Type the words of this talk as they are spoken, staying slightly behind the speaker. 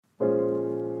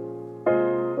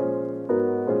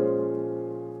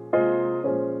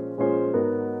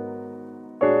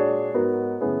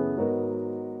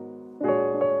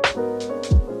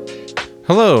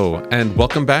Hello, and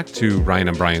welcome back to Ryan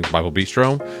and Brian's Bible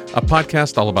Bistro, a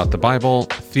podcast all about the Bible,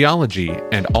 theology,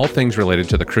 and all things related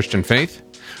to the Christian faith.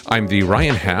 I'm the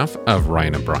Ryan half of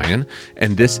Ryan and Brian,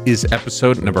 and this is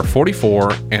episode number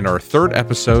 44 and our third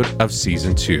episode of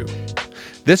season 2.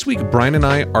 This week, Brian and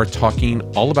I are talking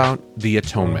all about the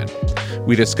atonement.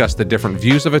 We discuss the different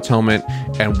views of atonement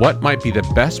and what might be the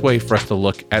best way for us to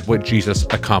look at what Jesus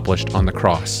accomplished on the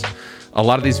cross. A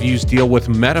lot of these views deal with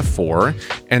metaphor,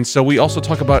 and so we also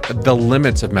talk about the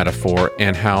limits of metaphor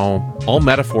and how all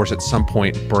metaphors at some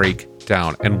point break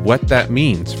down and what that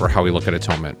means for how we look at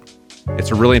atonement.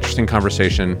 It's a really interesting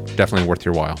conversation, definitely worth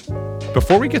your while.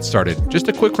 Before we get started, just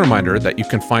a quick reminder that you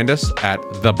can find us at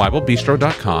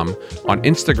thebiblebistro.com, on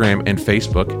Instagram and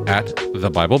Facebook at The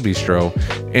Bible Bistro,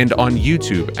 and on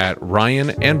YouTube at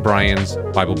Ryan and Brian's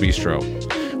Bible Bistro.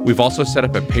 We've also set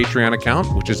up a Patreon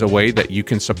account, which is a way that you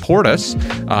can support us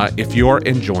if you're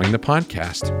enjoying the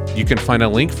podcast. You can find a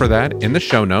link for that in the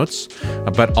show notes,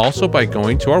 but also by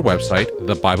going to our website,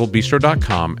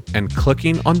 thebiblebistro.com, and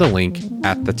clicking on the link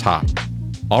at the top.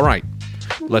 All right,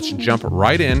 let's jump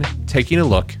right in, taking a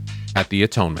look at the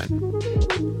atonement.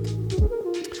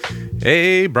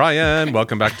 Hey, Brian,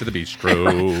 welcome back to the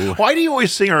Bistro. Why do you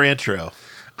always sing our intro?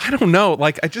 I don't know.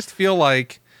 I just feel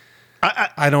like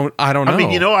I don't know. I mean,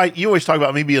 you always talk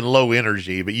about me being low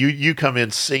energy, but you come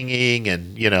in singing,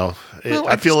 and Well,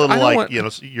 I feel a little like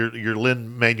want... you're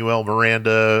Lin-Manuel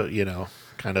Miranda,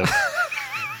 kind of.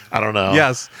 I don't know.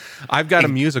 Yes, I've got a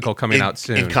musical coming out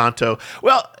soon. Encanto.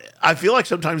 Well, I feel like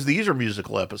sometimes these are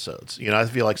musical episodes. I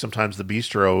feel like sometimes the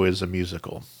Bistro is a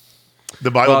musical. The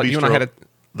Bible Bistro. You and I had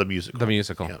the musical. The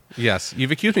musical. Yeah. Yes.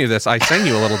 You've accused me of this. I sang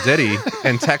you a little ditty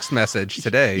and text message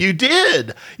today. You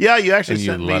did. Yeah, you actually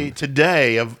sent me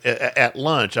today at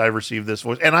lunch. I received this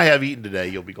voice, and I have eaten today.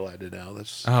 You'll be glad to know.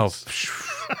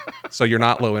 So you're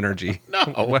not low energy. No.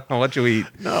 What'd you eat?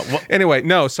 No. Anyway,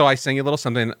 no. So I sang you a little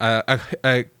something,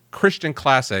 a Christian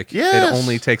classic. Yes. It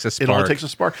only takes a spark. It only takes a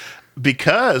spark.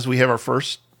 Because we have our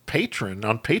first patron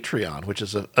on Patreon, which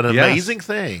is an amazing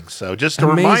thing. So just a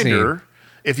reminder,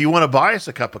 if you want to buy us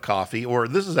a cup of coffee, or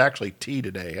this is actually tea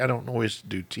today. I don't always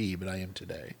do tea, but I am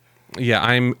today. Yeah,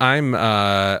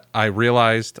 I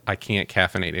realized I can't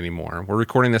caffeinate anymore. We're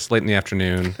recording this late in the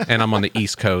afternoon, and I'm on the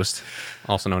East Coast,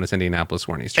 also known as Indianapolis,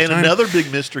 we're in Eastern time. Another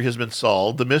big mystery has been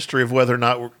solved, the mystery of whether or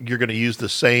not you're going to use the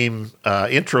same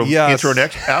intro and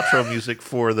outro music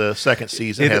for the second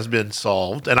season has been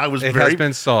solved. And it has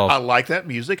been solved. I like that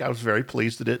music. I was very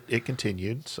pleased that it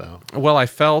continued. So, well, I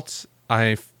felt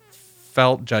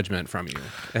judgment from you,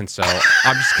 and so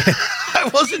I'm just kidding. I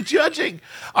wasn't judging.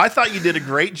 I thought you did a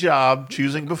great job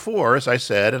choosing before, as I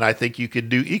said, and I think you could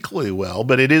do equally well.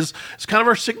 But it's kind of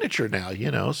our signature now,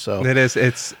 So it is.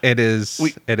 It is who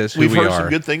we've we heard are. some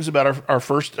good things about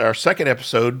our second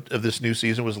episode of this new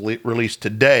season was released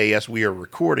today as we are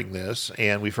recording this,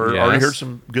 and we've already heard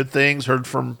some good things. Heard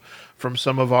from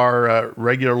some of our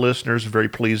regular listeners. Very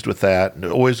pleased with that. And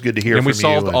always good to hear from you. And we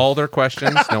solved all their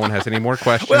questions. No one has any more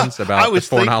questions about the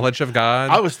foreknowledge of God.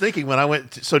 I was thinking when I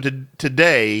went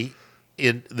today,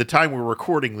 in the time we're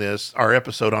recording this, our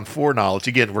episode on foreknowledge,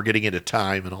 again, we're getting into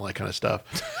time and all that kind of stuff.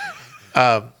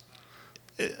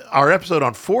 Our episode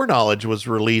on foreknowledge was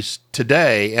released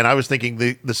today, and I was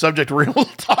thinking the subject we're going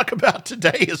to talk about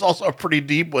today is also a pretty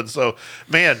deep one. So,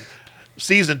 man,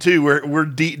 Season 2, we're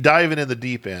diving in the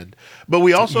deep end. But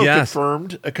we also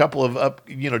confirmed a couple of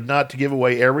not to give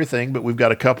away everything, but we've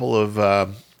got a couple of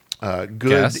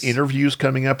good interviews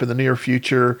coming up in the near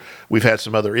future. We've had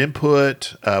some other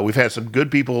input. We've had some good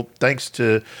people. Thanks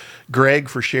to Greg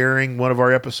for sharing one of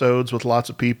our episodes with lots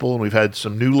of people, and we've had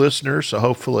some new listeners. So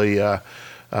hopefully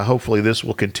this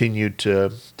will continue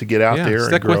to get out there.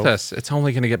 Stick with us. It's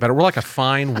only going to get better. We're like a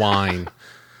fine wine.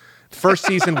 First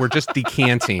season, we're just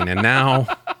decanting, and now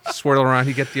swirl around,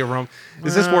 you get the aroma.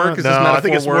 Does this work? Is this metaphor I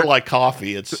think it's work? More like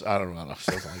coffee. I don't know,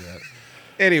 something like that.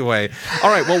 Anyway, all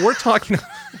right. Well, we're talking.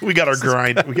 We got our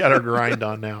grind. We got our grind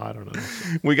on now. I don't know.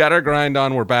 We got our grind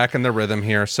on. We're back in the rhythm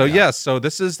here. So yes. So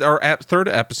this is our third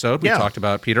episode. We talked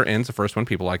about Peter Enns, the first one.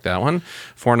 People like that one.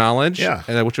 Foreknowledge,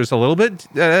 which was a little bit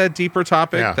deeper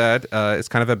topic that is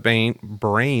kind of a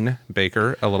brain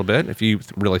baker a little bit if you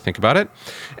really think about it.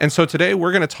 And so today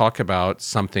we're going to talk about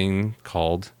something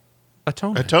called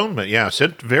atonement.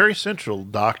 Very central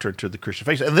doctrine to the Christian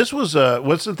faith. And this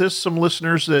wasn't this some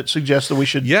listeners that suggested we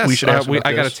should ask about this?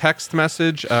 I got a text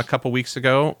message a couple weeks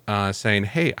ago saying,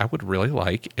 "Hey, I would really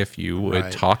like if you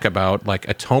would talk about like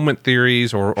atonement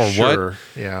theories or sure. what."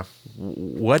 Yeah.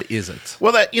 What is it?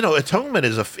 Well, atonement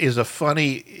is a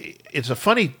funny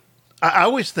I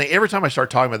always think every time I start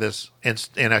talking about this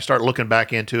and I start looking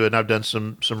back into it, and I've done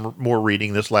some more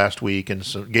reading this last week and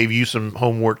gave you some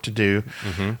homework to do.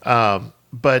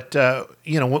 But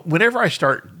whenever I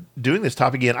start doing this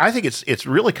topic again, I think it's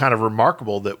really kind of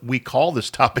remarkable that we call this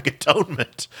topic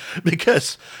atonement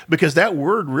because that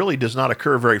word really does not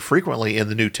occur very frequently in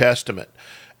the New Testament.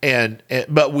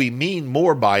 But we mean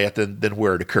more by it than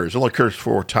where it occurs. It only occurs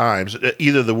 4 times.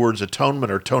 Either the words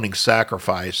atonement or atoning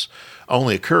sacrifice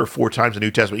only occur 4 times in the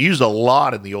New Testament. Used a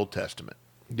lot in the Old Testament.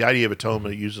 The idea of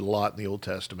atonement used a lot in the Old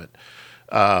Testament.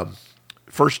 1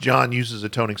 John uses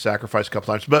atoning sacrifice a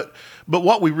couple times. But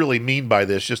what we really mean by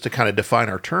this, just to kind of define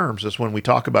our terms, is when we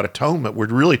talk about atonement, we're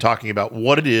really talking about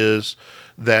what it is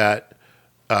that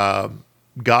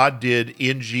God did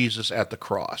in Jesus at the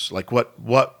cross. Like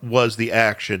what was the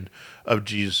action of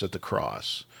Jesus at the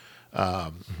cross?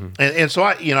 And so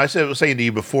I was saying to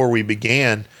you before we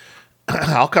began,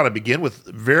 I'll kind of begin with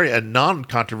a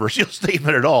non-controversial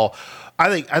statement at all.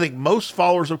 I think most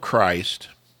followers of Christ,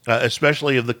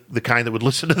 especially of the kind that would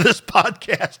listen to this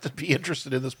podcast and be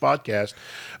interested in this podcast,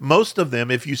 most of them,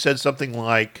 if you said something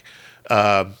like,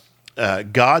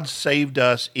 God saved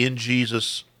us in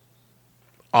Jesus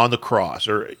on the cross,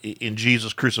 or in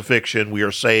Jesus' crucifixion, we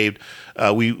are saved.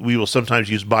 We will sometimes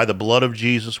use by the blood of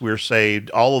Jesus, we are saved.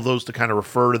 All of those to kind of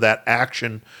refer to that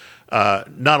action,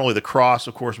 not only the cross,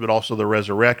 of course, but also the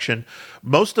resurrection.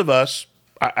 Most of us,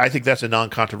 I think that's a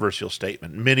non-controversial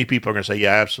statement. Many people are going to say,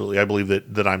 yeah, absolutely. I believe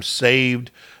that I'm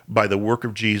saved by the work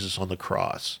of Jesus on the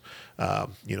cross.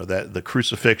 That the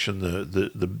crucifixion,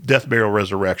 the death, burial,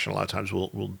 resurrection. A lot of times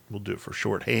we'll do it for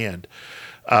shorthand.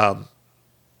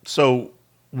 So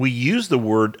we use the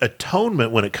word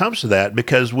atonement when it comes to that,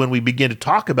 because when we begin to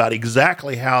talk about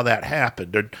exactly how that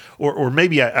happened, or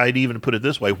maybe I'd even put it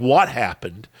this way, what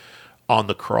happened on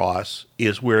the cross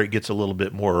is where it gets a little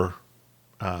bit more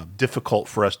difficult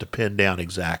for us to pin down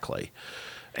exactly.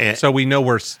 And so we know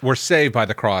we're saved by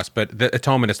the cross, but the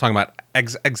atonement is talking about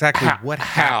exactly what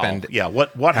happened. Yeah,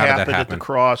 what happened at the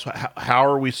cross? How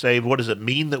are we saved? What does it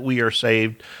mean that we are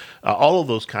saved? All of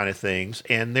those kind of things.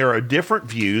 And there are different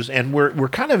views, and we're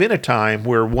kind of in a time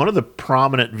where one of the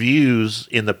prominent views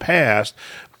in the past,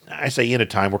 I say in a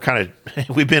time,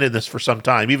 we've been in this for some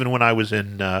time. Even when I was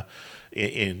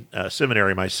in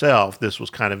seminary myself, this was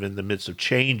kind of in the midst of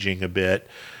changing a bit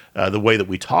the way that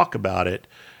we talk about it.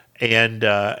 And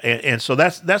so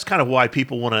that's kind of why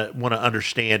people want to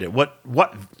understand it. What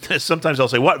sometimes I'll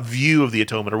say, what view of the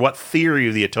atonement or what theory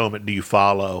of the atonement do you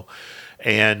follow?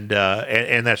 And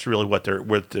that's really what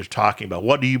they're talking about.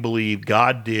 What do you believe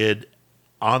God did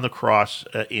on the cross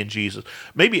in Jesus?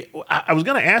 Maybe I was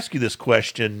going to ask you this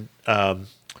question, Ryan,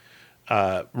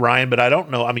 but I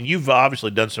don't know. I mean, you've obviously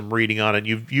done some reading on it.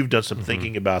 You've done some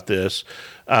thinking about this,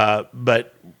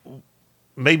 but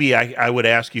maybe I would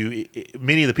ask you,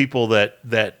 many of the people that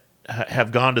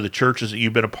have gone to the churches that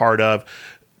you've been a part of,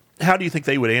 how do you think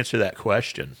they would answer that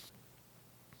question?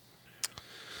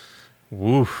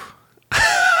 Woo.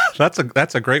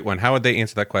 That's a great one. How would they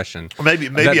answer that question? Maybe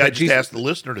I just ask the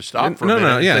listener to stop for a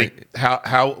minute and think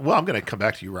how. Well, I'm going to come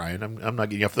back to you, Ryan. I'm not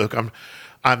getting you off the hook.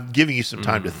 I'm giving you some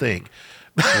time to think.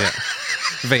 Yeah.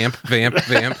 Vamp.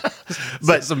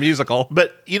 But it's a musical.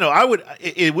 But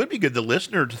it would be good the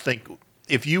listener to think,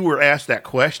 if you were asked that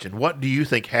question, what do you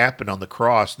think happened on the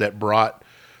cross that brought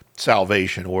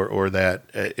salvation, or that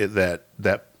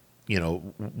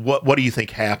what do you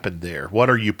think happened there? What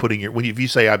are you putting if you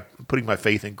say I'm putting my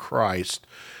faith in Christ,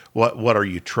 what are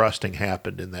you trusting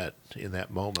happened in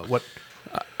that moment? What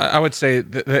I would say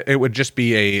that it would just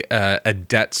be a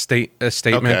debt statement,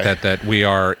 Okay. that we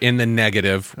are in the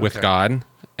negative with God,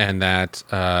 and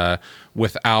that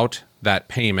without that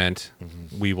payment,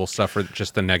 we will suffer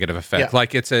just the negative effect. Yeah.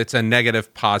 Like it's a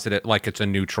negative positive, like it's a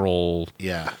neutralizing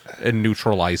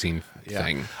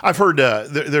thing. I've heard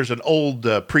there's an old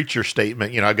preacher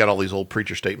statement. I've got all these old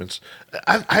preacher statements.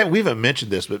 We haven't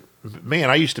mentioned this, but man,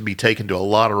 I used to be taken to a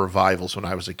lot of revivals when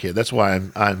I was a kid. That's why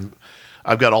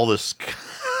I've got all this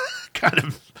kind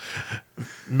of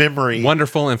memory.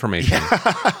 Wonderful information.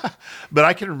 But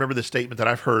I can remember the statement that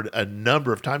I've heard a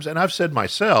number of times, and I've said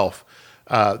myself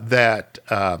that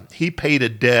he paid a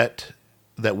debt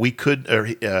that we could, or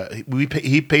he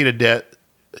paid a debt.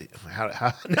 How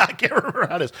I can't remember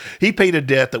how it is. He paid a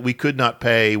debt that we could not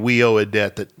pay. We owe a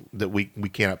debt that we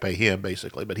cannot pay him,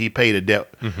 basically. But he paid a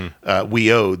debt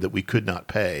we owed that we could not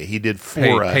pay. He did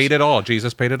for us. Paid it all.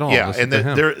 Jesus paid it all. Yeah, Listen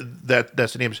and to him.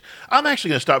 that's an image. I'm actually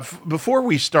going to stop before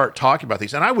we start talking about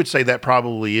these, and I would say that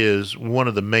probably is one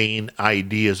of the main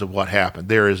ideas of what happened.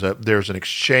 There's an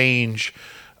exchange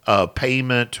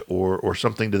payment or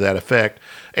something to that effect,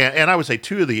 and I would say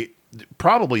two of the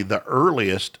probably the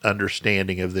earliest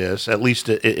understanding of this, at least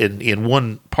in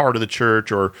one part of the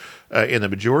church or in the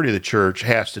majority of the church,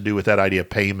 has to do with that idea of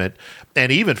payment.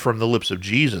 And even from the lips of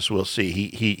Jesus, we'll see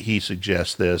he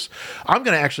suggests this. I'm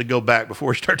going to actually go back before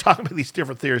we start talking about these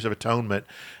different theories of atonement.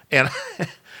 And,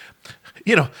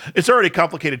 it's already a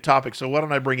complicated topic, so why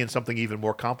don't I bring in something even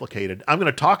more complicated? I'm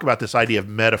going to talk about this idea of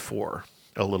metaphor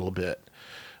a little bit.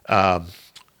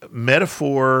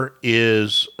 Metaphor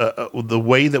is the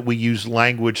way that we use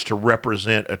language to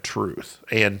represent a truth.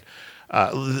 And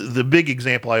the big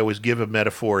example I always give of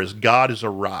metaphor is God is a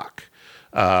rock.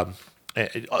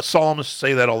 Psalmists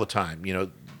say that all the time.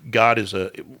 God is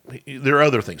there are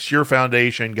other things. Sure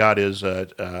foundation, God is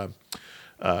a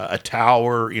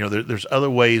tower. There's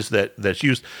other ways that's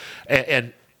used.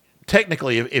 And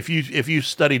technically, if you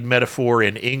studied metaphor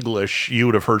in English, you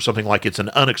would have heard something like it's an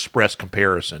unexpressed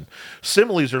comparison.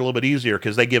 Similes are a little bit easier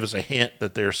because they give us a hint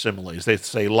that they're similes. They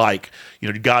say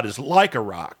God is like a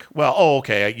rock. Well,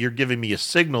 okay, you're giving me a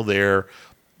signal there.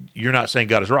 You're not saying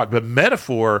God is a rock, but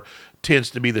metaphor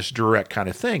tends to be this direct kind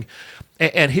of thing.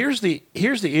 And here's the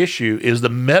issue: is the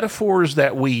metaphors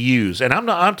that we use, and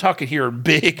I'm talking here in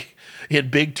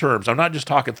big terms. I'm not just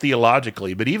talking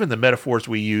theologically, but even the metaphors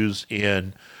we use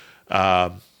in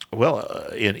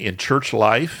church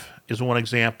life is one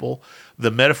example.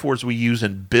 The metaphors we use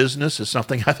in business is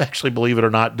something I've actually, believe it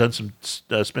or not,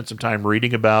 spent some time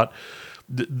reading about.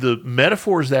 The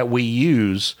metaphors that we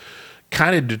use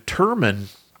kind of determine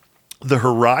the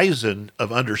horizon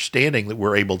of understanding that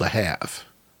we're able to have.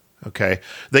 Okay,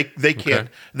 they can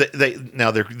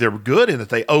they're good in that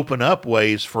they open up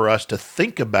ways for us to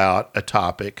think about a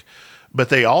topic, but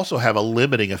they also have a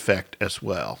limiting effect as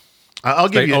well.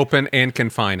 They open and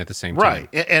confine at the same time.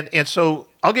 Right. And so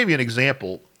I'll give you an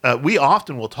example. We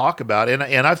often will talk about, and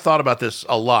I've thought about this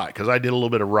a lot because I did a little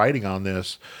bit of writing on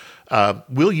this.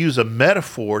 We'll use a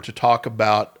metaphor to talk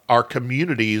about our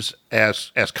communities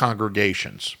as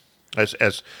congregations.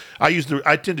 As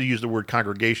I tend to use the word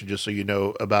congregation just so you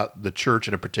know about the church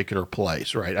in a particular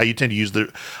place, right?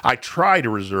 I try to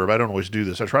reserve, I don't always do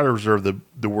this, I try to reserve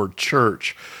the word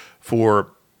church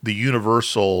for the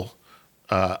universal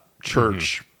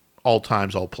church, all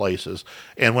times, all places.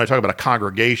 And when I talk about a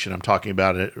congregation, I'm talking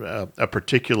about a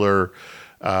particular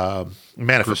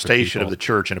manifestation of the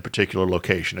church in a particular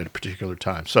location at a particular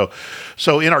time. So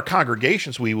in our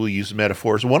congregations, we will use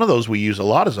metaphors. One of those we use a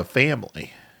lot is a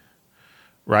family,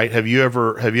 right? Have you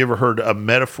ever heard a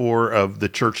metaphor of the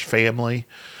church family?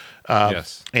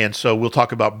 Yes. And so we'll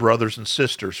talk about brothers and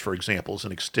sisters, for example, as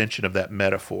an extension of that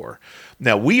metaphor.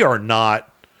 Now, we are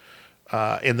not,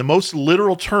 in the most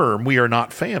literal term, we are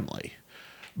not family.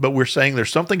 But we're saying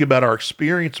there's something about our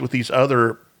experience with these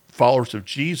other followers of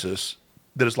Jesus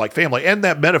that is like family. And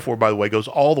that metaphor, by the way, goes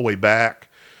all the way back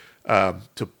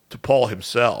to Paul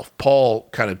himself. Paul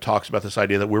kind of talks about this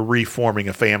idea that we're reforming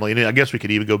a family. And I guess we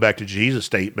could even go back to Jesus'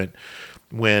 statement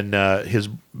when his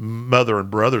mother and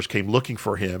brothers came looking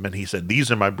for him, and he said,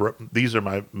 "These are my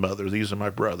mother, these are my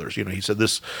brothers." He said,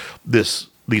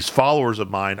 "These followers of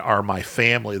mine are my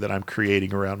family that I'm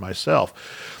creating around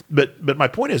myself." But my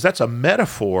point is, that's a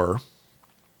metaphor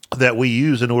that we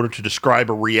use in order to describe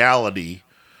a reality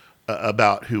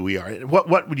about who we are.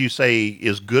 What would you say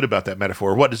is good about that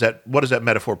metaphor? What is that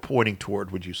metaphor pointing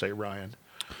toward, would you say, Ryan?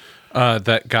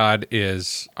 That God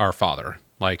is our Father.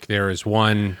 Like there is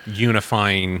one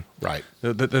unifying, right?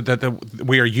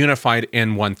 We are unified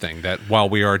in one thing. That while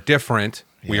we are different,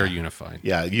 we are unified.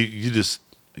 Yeah,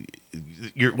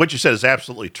 what you said is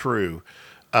absolutely true.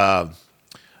 But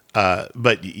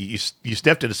you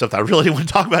stepped into something I really didn't want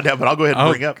to talk about now, but I'll go ahead and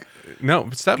bring up. No,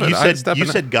 you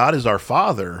said God is our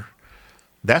Father.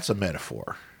 That's a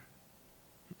metaphor.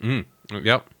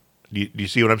 Yep. Do you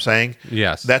see what I'm saying?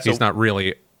 Yes. He's not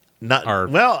really our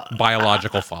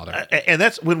biological father. And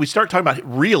that's when we start talking about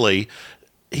really,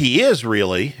 he is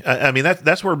really. I mean,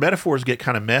 that's where metaphors get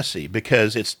kind of messy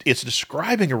because it's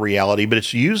describing a reality, but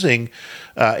it's using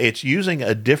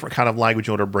a different kind of language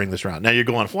in order to bring this around. Now you're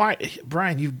going, why,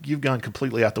 Brian? You've gone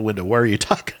completely out the window. Where are you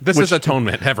talking? This is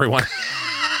atonement, everyone.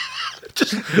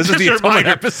 This is the atonement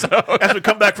episode. As we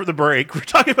come back from the break, we're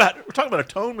talking about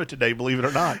atonement today. Believe it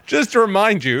or not. Just to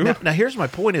remind you. Now here's my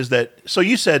point: is that so?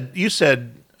 You said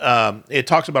it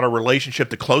talks about our relationship,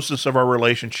 the closeness of our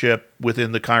relationship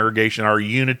within the congregation, our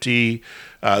unity,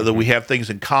 that we have things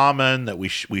in common, that we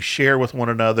share with one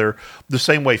another, the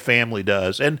same way family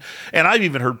does. And I've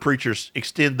even heard preachers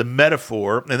extend the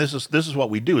metaphor, and this is what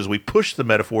we do: is we push the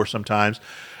metaphor sometimes.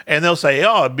 And they'll say,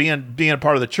 "Oh, being a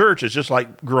part of the church is just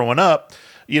like growing up.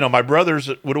 My brothers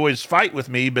would always fight with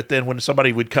me, but then when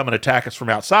somebody would come and attack us from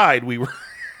outside, we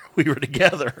we were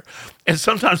together. And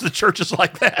sometimes the church is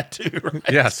like that too, right?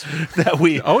 Yes. That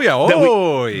we Oh, yeah.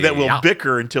 that we'll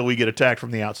bicker until we get attacked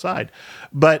from the outside.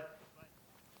 But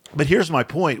here's my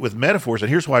point with metaphors, and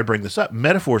here's why I bring this up.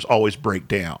 Metaphors always break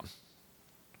down.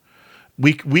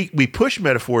 We push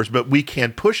metaphors, but we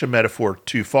can push a metaphor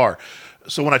too far.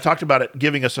 So when I talked about it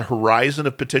giving us a horizon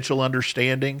of potential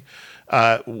understanding,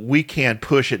 we can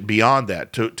push it beyond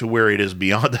that to where it is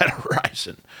beyond that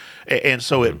horizon. And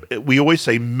so we always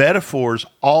say metaphors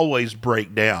always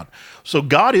break down. So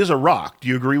God is a rock. Do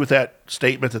you agree with that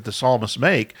statement that the psalmists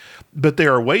make? But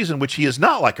there are ways in which he is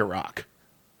not like a rock.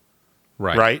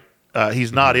 Right?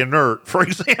 He's not inert, for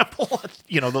example.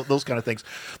 Those kind of things.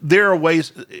 There are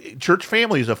ways. Church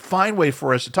family is a fine way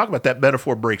for us to talk about that.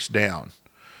 Metaphor breaks down.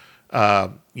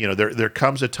 There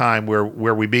comes a time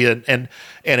where we be, and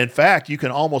in fact, you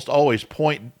can almost always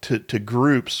point to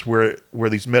groups where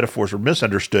these metaphors are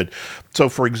misunderstood. So,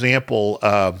 for example,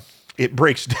 it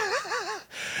breaks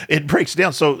it breaks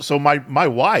down. So my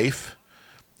wife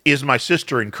is my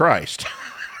sister in Christ,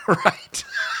 right?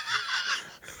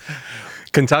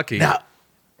 Kentucky. Now,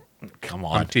 come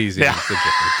on. I'm teasing. Now,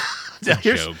 It's a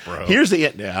joke, bro.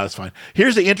 That's fine.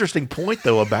 Here's the interesting point,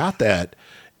 though, about that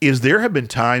is there have been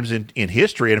times in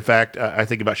history, and in fact, I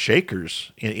think about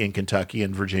Shakers in Kentucky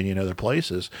and Virginia and other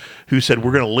places, who said,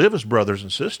 we're going to live as brothers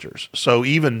and sisters. So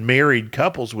even married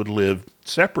couples would live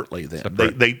separately then.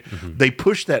 They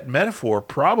pushed that metaphor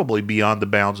probably beyond the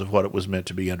bounds of what it was meant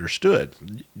to be understood.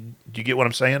 Do you get what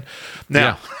I'm saying?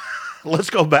 Now, let's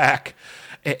go back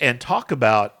and talk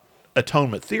about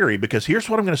atonement theory, because here's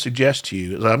what I'm going to suggest to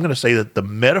you. Is I'm going to say that the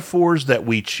metaphors that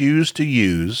we choose to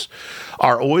use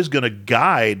are always going to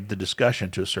guide the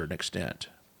discussion to a certain extent.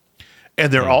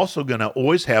 And they're also going to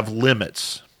always have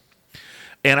limits.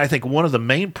 And I think one of the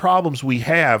main problems we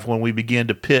have when we begin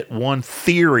to pit one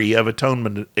theory of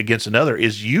atonement against another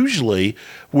is usually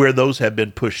where those have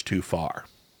been pushed too far.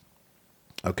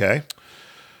 Okay?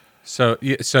 So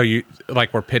you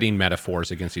like we're pitting metaphors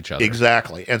against each other.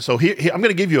 Exactly. And so here I'm going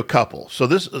to give you a couple. So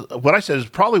this, what I said is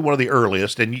probably one of the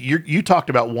earliest, and you talked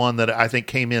about one that I think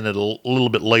came in at a little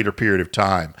bit later period of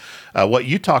time. What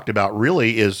you talked about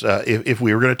really is if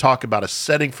we were going to talk about a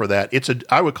setting for that,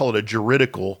 I would call it a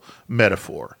juridical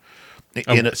metaphor.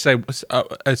 Juridical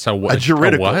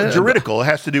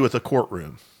has to do with a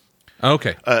courtroom.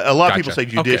 Okay. A lot of people say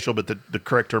judicial, but the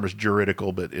correct term is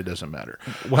juridical, but it doesn't matter.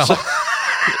 Well,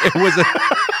 it was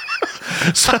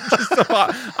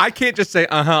I can't just say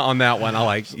on that one.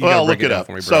 You gotta look it up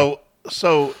for me, bro.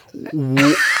 So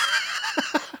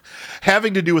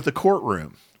having to do with the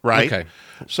courtroom, right? Okay.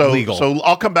 So legal. So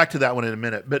I'll come back to that one in a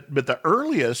minute. But the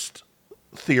earliest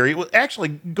theory, actually,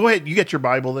 go ahead. You get your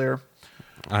Bible there?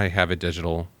 I have it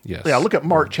digital. Yes. Yeah. Look at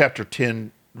Mark chapter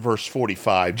 10, verse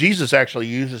 45. Jesus actually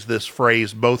uses this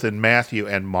phrase both in Matthew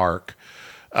and Mark.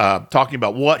 Talking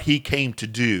about what he came to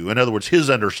do. In other words, his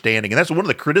understanding. And that's one of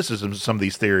the criticisms of some of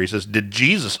these theories is, did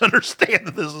Jesus understand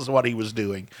that this is what he was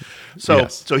doing? So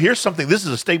here's something. This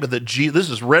is a statement that this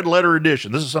is red letter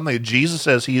edition. This is something that Jesus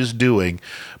says he is doing.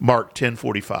 Mark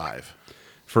 10:45.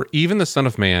 For even the Son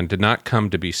of Man did not come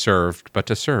to be served, but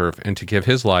to serve and to give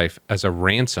his life as a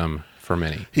ransom for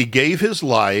many. He gave his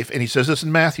life, and he says this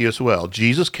in Matthew as well.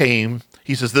 Jesus came.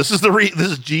 He says, this is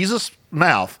Jesus'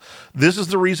 mouth. This is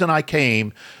the reason I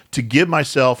came, to give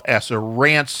myself as a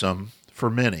ransom for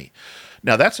many.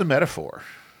 Now, that's a metaphor,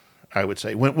 I would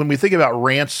say. When we think about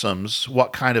ransoms,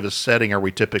 what kind of a setting are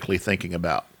we typically thinking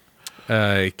about?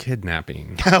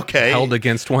 Kidnapping. Okay. Held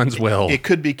against one's will. It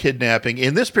could be kidnapping.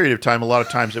 In this period of time, a lot of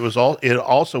times it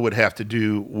also would have to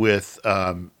do with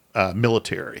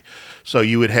military. So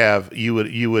you would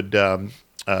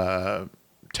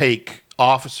take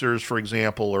officers, for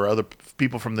example, or other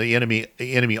people from the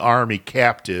enemy army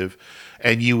captive,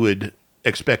 and you would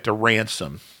expect a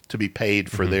ransom to be paid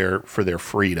for their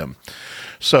freedom.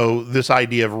 So this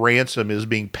idea of ransom is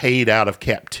being paid out of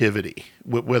captivity,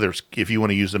 whether it's, if you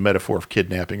want to use the metaphor of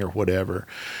kidnapping or whatever.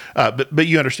 But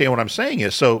you understand what I'm saying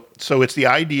is, so it's the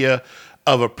idea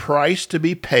of a price to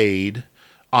be paid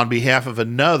on behalf of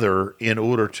another in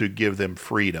order to give them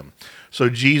freedom. So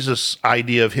Jesus'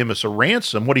 idea of him as a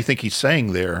ransom, what do you think he's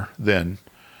saying there then?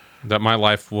 That my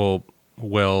life will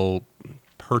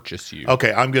purchase you.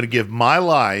 Okay, I'm going to give my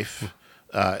life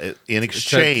in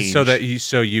exchange, so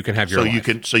you can have your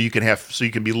life. So you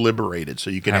can be liberated, so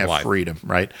you can have life. freedom,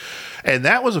 right? And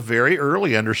that was a very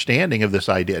early understanding of this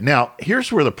idea. Now,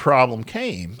 here's where the problem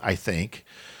came, I think,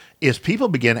 is people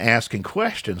began asking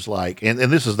questions like, and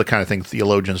this is the kind of thing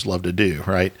theologians love to do,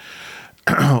 right?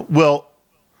 Well,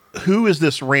 who is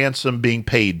this ransom being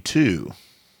paid to?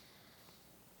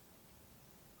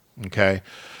 Okay.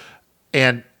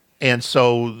 And And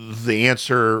so the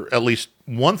answer, at least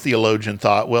one theologian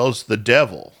thought, well, is the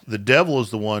devil. The devil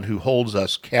is the one who holds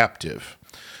us captive.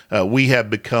 We have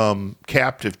become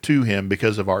captive to him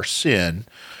because of our sin,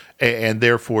 and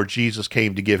therefore Jesus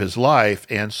came to give his life.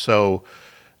 And so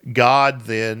God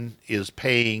then is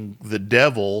paying the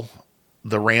devil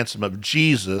the ransom of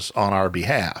Jesus on our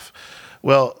behalf.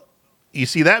 Well, you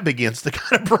see, that begins to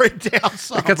kind of break down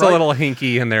some. It gets right? a little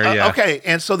hinky in there, yeah. Okay,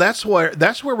 and so that's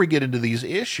where we get into these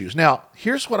issues. Now,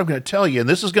 here's what I'm going to tell you, and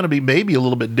this is going to be maybe a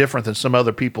little bit different than some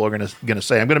other people are going to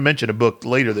say. I'm going to mention a book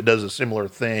later that does a similar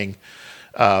thing.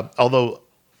 Although,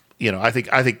 I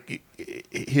think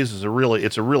his is a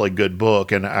really good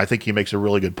book, and I think he makes a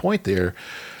really good point there.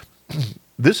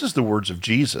 This is the words of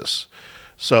Jesus,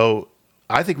 so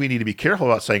I think we need to be careful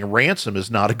about saying ransom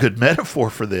is not a good metaphor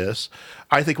for this.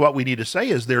 I think what we need to say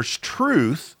is there's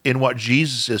truth in what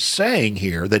Jesus is saying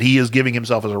here, that he is giving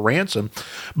himself as a ransom.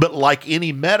 But like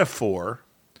any metaphor,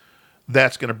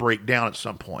 that's going to break down at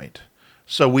some point.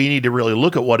 So we need to really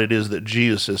look at what it is that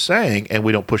Jesus is saying, and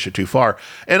we don't push it too far.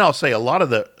 And I'll say a lot of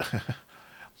the...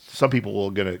 some people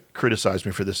are going to criticize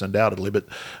me for this undoubtedly, but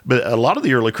a lot of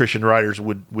the early Christian writers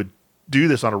would do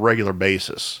this on a regular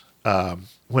basis.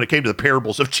 When it came to the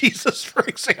parables of Jesus, for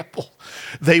example,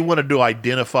 they wanted to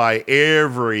identify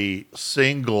every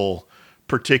single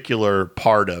particular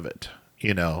part of it.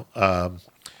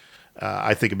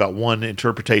 I think about one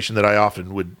interpretation that I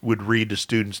often would read to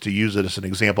students to use it as an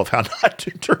example of how not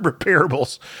to interpret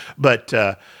parables. But,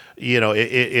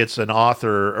 it's an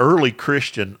author, early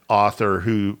Christian author,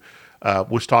 who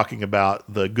was talking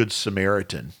about the Good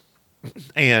Samaritan.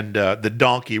 And the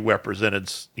donkey represented,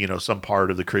 some part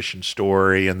of the Christian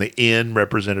story, and the inn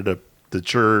represented the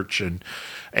church, and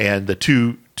the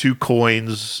two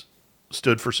coins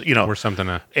stood for, or something.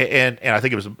 And I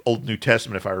think it was Old New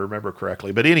Testament, if I remember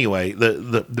correctly. But anyway,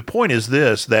 the point is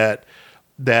this: that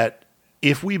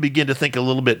if we begin to think a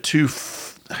little bit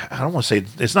I don't want to say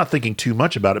it's not thinking too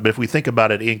much about it, but if we think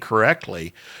about it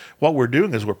incorrectly, what we're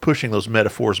doing is we're pushing those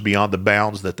metaphors beyond the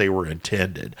bounds that they were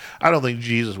intended. I don't think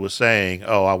Jesus was saying,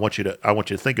 "Oh, I want you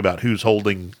to think about who's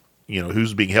holding,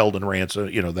 who's being held in ransom,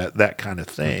 that kind of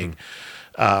thing."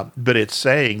 Mm-hmm. But it's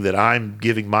saying that I'm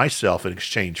giving myself in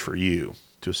exchange for you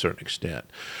to a certain extent.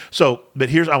 So, but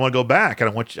I want to go back, and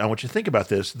I want you to think about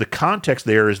this. The context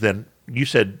there is then you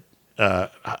said.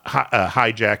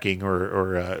 Hijacking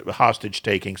or hostage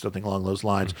taking, something along those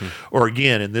lines, mm-hmm. Or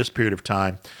again in this period of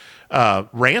time,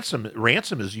 ransom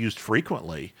is used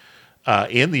frequently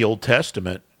in the Old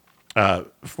Testament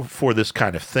for this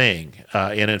kind of thing,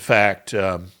 and in fact,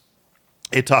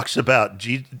 it talks about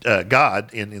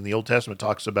God in the Old Testament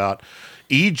talks about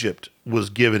Egypt was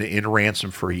given in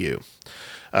ransom for you.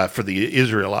 For the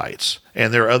Israelites.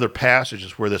 And there are other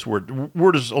passages where this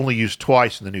word is only used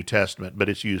twice in the New Testament, but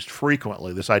it's used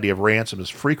frequently. This idea of ransom is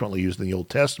frequently used in the Old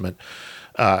Testament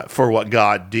for what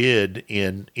God did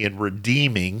in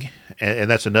redeeming, and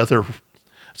that's another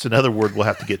word we'll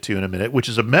have to get to in a minute, which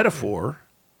is a metaphor.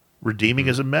 Redeeming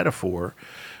is a metaphor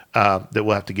that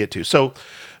we'll have to get to. So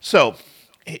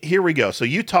here we go. So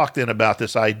you talked then about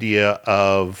this idea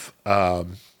of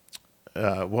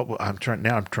I'm trying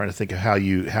to think of how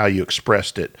you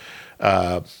expressed it.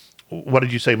 What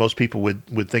did you say most people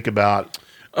would think about?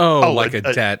 Like a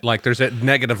debt, like there's a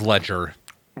negative ledger,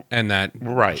 and that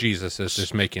right. Jesus is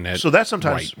just making it. So that's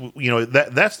sometimes right.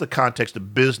 That's the context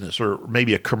of business or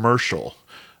maybe a commercial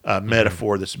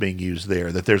metaphor that's being used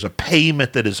there. That there's a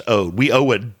payment that is owed. We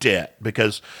owe a debt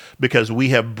because we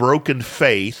have broken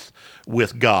faith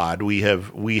with God. We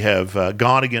have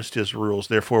gone against his rules.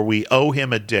 Therefore, we owe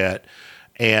him a debt,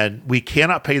 and we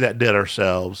cannot pay that debt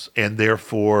ourselves, and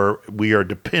therefore we are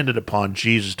dependent upon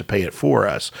Jesus to pay it for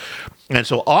us. And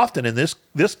so often in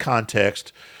this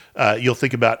context, you'll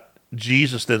think about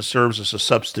Jesus then serves as a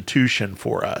substitution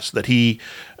for us, that he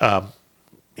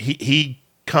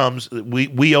comes,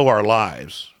 we owe our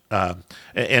lives. And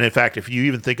in fact, if you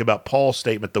even think about Paul's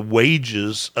statement, the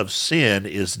wages of sin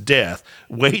is death.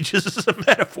 Wages is a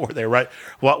metaphor there, right?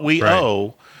 What we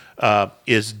owe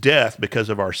is death because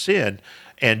of our sin.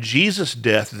 And Jesus'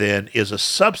 death then is a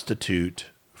substitute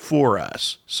for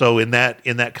us. So in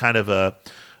that kind of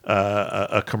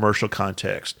a commercial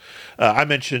context, I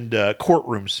mentioned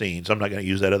courtroom scenes. I'm not going to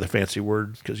use that other fancy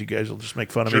word because you guys will just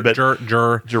make fun of me. But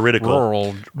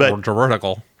juridical,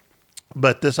 juridical.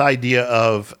 But this idea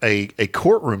of a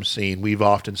courtroom scene we've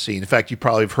often seen. In fact, you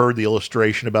probably have heard the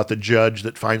illustration about the judge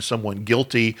that finds someone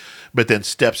guilty, but then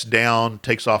steps down,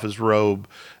 takes off his robe,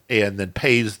 and then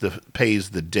pays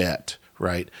the debt.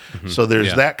 Right. Mm-hmm. So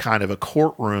there's that kind of a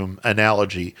courtroom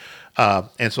analogy,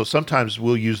 and so sometimes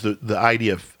we'll use the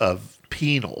idea of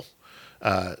penal.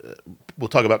 we'll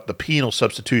talk about the penal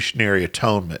substitutionary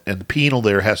atonement, and the penal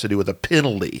there has to do with a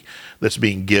penalty that's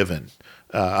being given,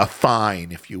 a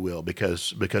fine, if you will,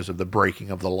 because of the breaking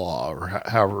of the law, or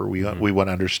however we want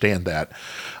to understand that.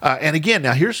 And again,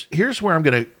 now here's where I'm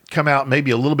going to come out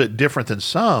maybe a little bit different than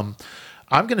some.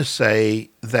 I'm going to say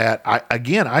that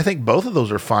I think both of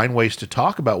those are fine ways to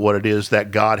talk about what it is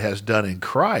that God has done in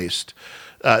Christ.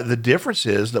 The difference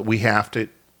is that we have to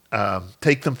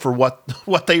take them for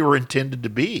what they were intended to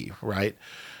be, right?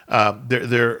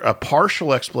 They're a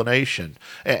partial explanation.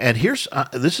 And here's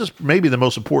this is maybe the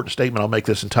most important statement I'll make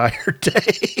this entire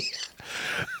day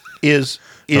is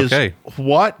Okay.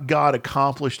 what God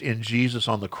accomplished in Jesus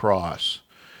on the cross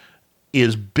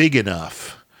is big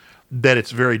enough that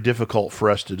it's very difficult for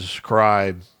us to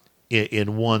describe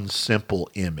in one simple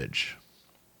image.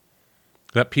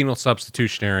 That penal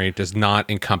substitutionary does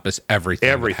not encompass everything.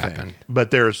 That happened.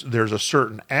 But there's a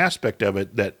certain aspect of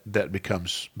it that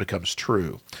becomes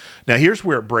true. Now here's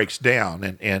where it breaks down,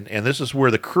 and this is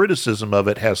where the criticism of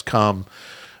it has come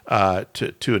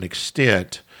to an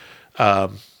extent.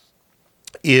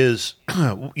 Is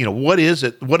what is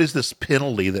it? What is this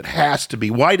penalty that has to be?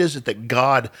 Why is it that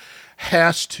God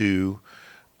has to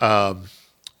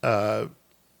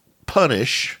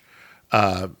punish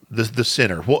the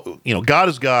sinner? Well, God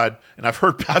is God, and I've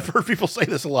heard people say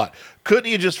this a lot. Couldn't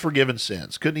He have just forgiven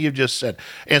sins? Couldn't He have just said?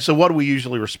 And so, what do we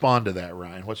usually respond to that,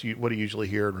 Ryan? What do you usually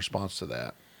hear in response to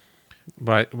that?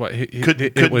 But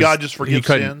Could God just forgive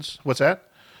sins? What's that?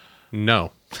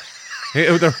 No.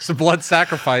 There was a blood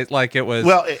sacrifice, like it was.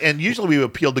 Well, and usually we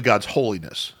appeal to God's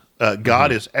holiness.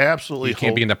 God is absolutely. You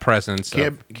can't be in the presence.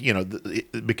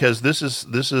 Because this is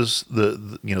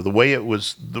the way it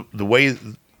was, the way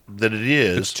that it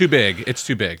is. It's too big. It's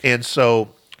too big. And so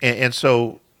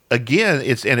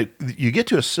again, you get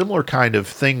to a similar kind of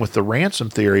thing with the ransom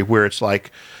theory, where it's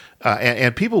like,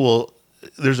 and people will.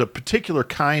 There's a particular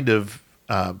kind of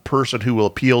person who will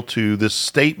appeal to this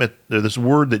statement, or this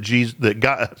word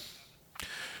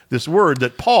this word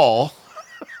that Paul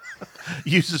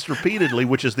uses repeatedly,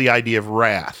 which is the idea of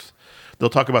wrath. They'll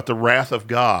talk about the wrath of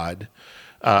God.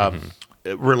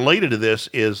 Related to this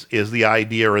is the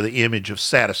idea or the image of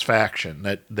satisfaction,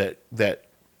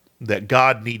 that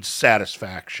God needs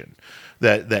satisfaction,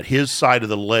 that His side of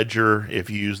the ledger, if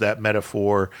you use that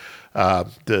metaphor,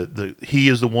 He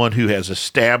is the one who has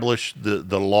established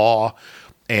the law,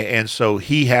 and so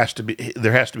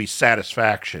there has to be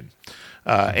satisfaction,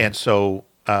 and so.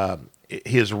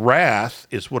 His wrath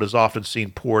is what is often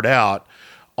seen poured out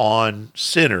on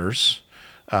sinners.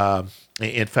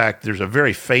 In fact, there's a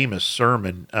very famous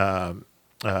sermon,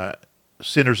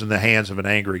 Sinners in the Hands of an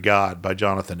Angry God, by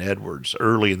Jonathan Edwards,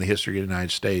 early in the history of the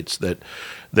United States, that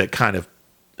kind of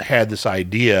had this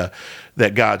idea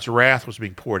that God's wrath was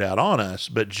being poured out on us,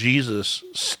 but Jesus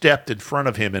stepped in front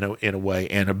of him in a way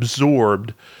and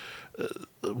absorbed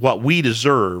what we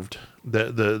deserved,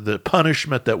 the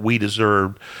punishment that we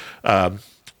deserved,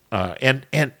 and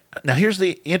now here's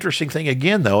the interesting thing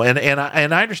again, though, and I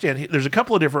understand there's a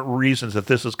couple of different reasons that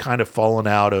this has kind of fallen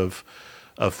out of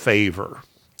favor,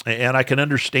 and I can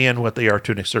understand what they are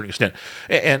to a certain extent.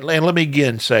 And let me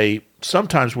again say,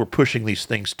 sometimes we're pushing these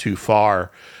things too far,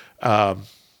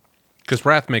 because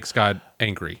wrath makes God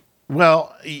angry.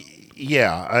 Well,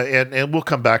 yeah, and we'll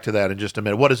come back to that in just a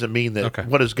minute. What does it mean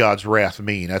What does God's wrath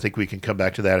mean? I think we can come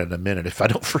back to that in a minute if I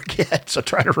don't forget. So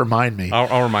try to remind me.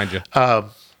 I'll remind you.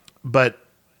 But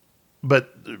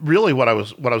really, what I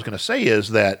was going to say is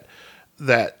that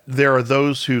there are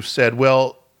those who've said,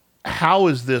 well, how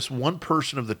is this one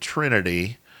person of the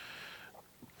Trinity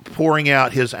pouring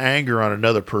out His anger on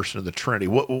another person of the Trinity?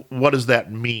 What does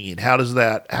that mean? How does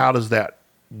that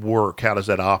work? How does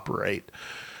that operate?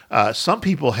 Some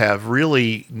people have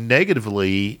really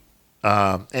negatively,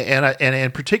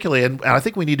 and particularly, and I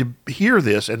think we need to hear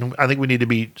this, and I think we need to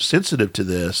be sensitive to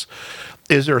this.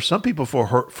 Is there are some people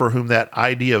for whom that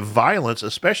idea of violence,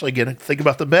 especially again, think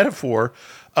about the metaphor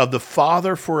of the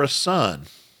father for a son,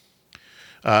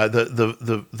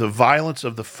 the violence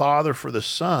of the father for the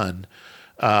son.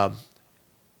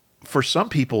 For some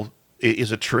people,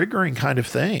 is a triggering kind of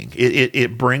thing.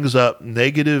 It brings up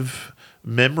negative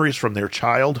memories from their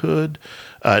childhood,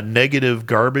 negative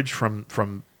garbage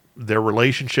from their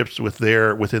relationships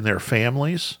within their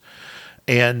families,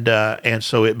 and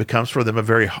so it becomes for them a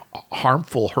very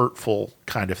harmful, hurtful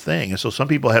kind of thing. And so some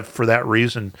people have, for that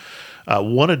reason,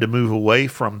 wanted to move away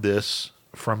from this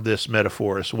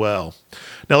metaphor as well.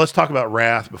 Now let's talk about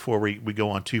wrath before we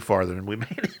go on too far. Then we may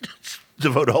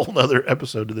devote a whole other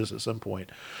episode to this at some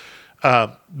point.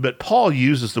 But Paul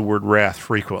uses the word wrath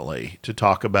frequently to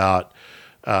talk about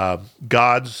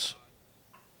God's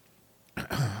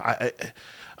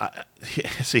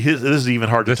see, this is even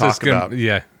hard to talk about.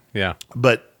 Yeah.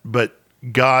 But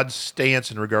God's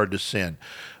stance in regard to sin.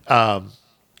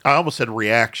 I almost said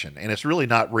reaction, and it's really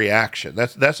not reaction.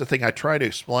 That's the thing I try to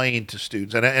explain to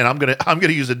students, and I'm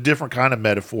gonna use a different kind of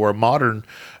metaphor, a modern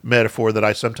metaphor that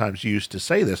I sometimes use to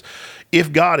say this.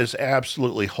 If God is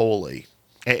absolutely holy,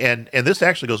 and this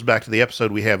actually goes back to the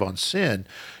episode we have on sin,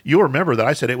 you'll remember that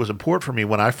I said it was important for me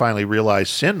when I finally realized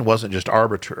sin wasn't just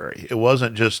arbitrary. It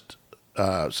wasn't just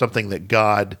something that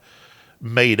God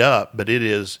made up, but it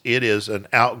is an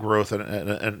outgrowth and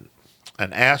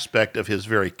an aspect of his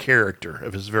very character,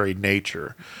 of his very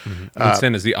nature. Mm-hmm. And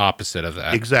sin is the opposite of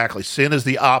that. Exactly. Sin is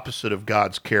the opposite of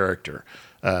God's character,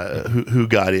 who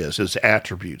God is, his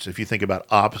attributes. If you think about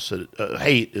opposite,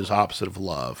 hate is opposite of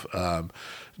love.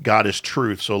 God is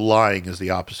truth, so lying is the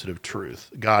opposite of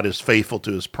truth. God is faithful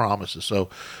to his promises,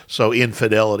 so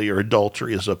infidelity or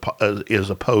adultery is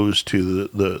opposed to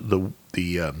the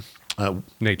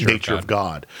nature of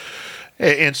God.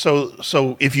 And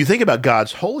so if you think about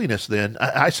God's holiness, then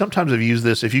I sometimes have used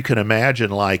this. If you can imagine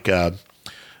like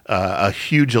a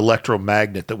huge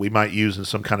electromagnet that we might use in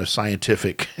some kind of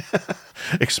scientific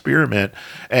experiment,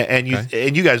 and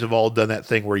you guys have all done that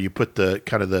thing where you put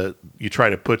you try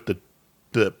to put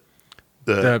the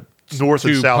north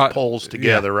and south poles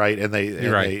together, right? And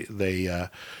they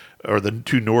or the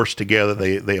two norths together,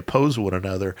 they oppose one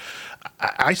another.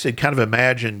 I said, kind of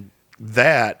imagine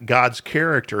that God's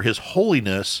character, his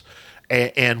holiness,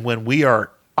 and when we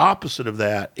are opposite of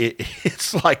that,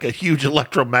 it's like a huge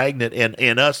electromagnet,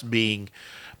 and us being,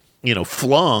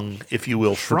 flung, if you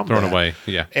will, from thrown that. away.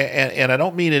 Yeah, and I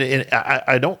don't mean it.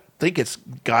 I don't think it's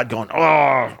God going,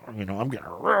 I'm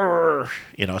gonna,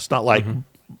 It's not like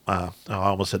I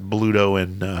almost said Bluto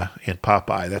in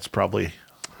Popeye. That's probably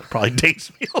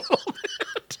dates me a little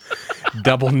bit.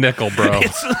 Double nickel, bro.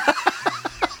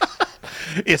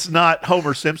 It's not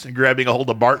Homer Simpson grabbing a hold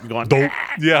of Bart and going,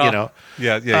 Yeah.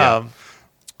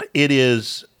 It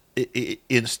is.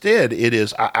 Instead, it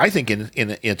is. I think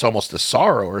it's almost a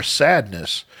sorrow or a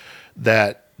sadness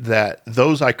that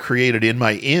those I created in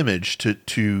my image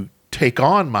to take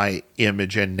on my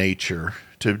image and nature,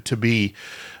 to be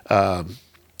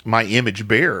my image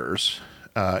bearers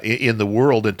in the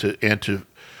world, and to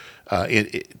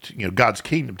God's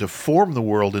kingdom, to form the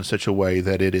world in such a way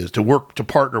that it is to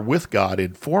partner with God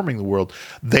in forming the world.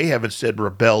 They have instead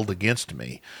rebelled against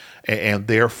me, and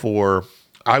therefore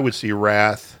I would see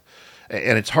wrath.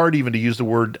 And it's hard even to use the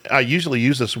word. I usually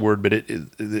use this word, but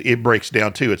it breaks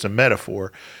down too. It's a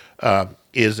metaphor.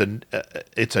 It's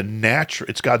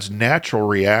God's natural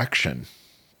reaction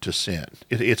to sin.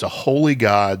 It's a holy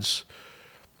God's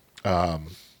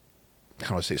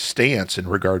stance in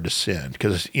regard to sin,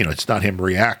 because it's not him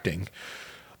reacting.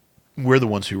 We're the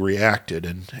ones who reacted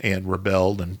and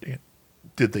rebelled and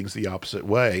did things the opposite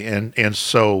way, and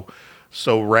so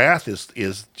wrath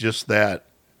is just that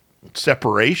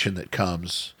separation that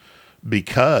comes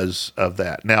because of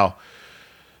that. Now,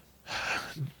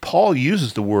 Paul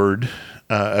uses the word,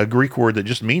 a Greek word that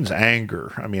just means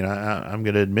anger. I mean, I'm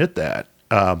going to admit that,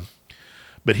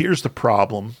 but here's the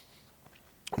problem.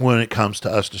 When it comes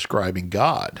to us describing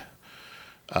God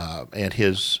and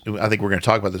his, I think we're going to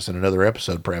talk about this in another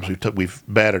episode. Perhaps we've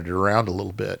batted it around a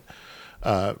little bit.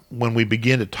 When we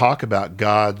begin to talk about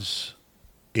God's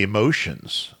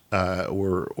emotions, how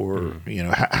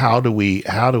do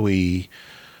we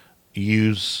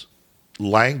use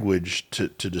language to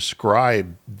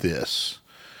describe this?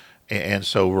 And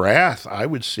so wrath, I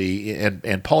would see,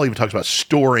 and Paul even talks about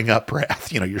storing up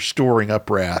wrath. You're storing up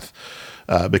wrath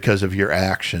because of your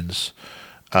actions.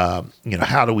 How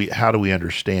do we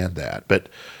understand that? But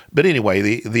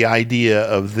anyway, the idea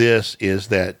of this is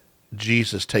that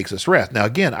Jesus takes this wrath. Now,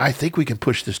 again, I think we can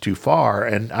push this too far,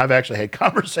 and I've actually had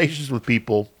conversations with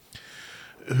people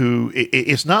who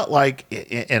it's not like,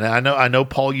 and I know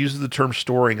Paul uses the term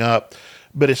storing up,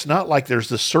 but it's not like there's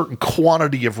this certain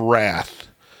quantity of wrath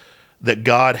that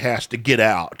God has to get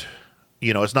out.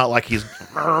 It's not like he's,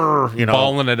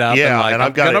 balling it out. Yeah, and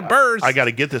I've got to burst. I got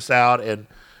to get this out, and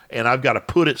I've got to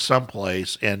put it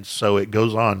someplace, and so it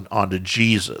goes on to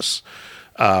Jesus.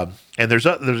 And there's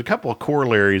a couple of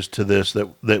corollaries to this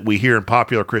that we hear in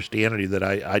popular Christianity that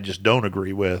I just don't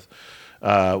agree with.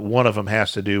 One of them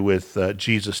has to do with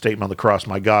Jesus' statement on the cross,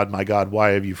 my God,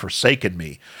 why have you forsaken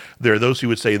me?" There are those who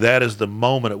would say that is the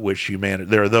moment at which humanity,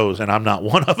 there are those, and I'm not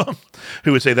one of them,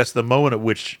 who would say that's the moment at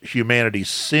which humanity's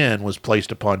sin was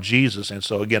placed upon Jesus. And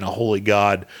so again, a holy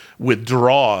God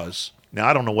withdraws. Now,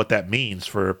 I don't know what that means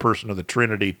for a person of the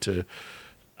Trinity to,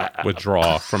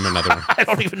 withdraw from another. I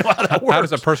don't even know how that works. How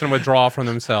does a person withdraw from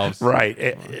themselves?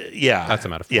 Right. Yeah. That's a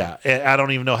metaphor. Yeah. I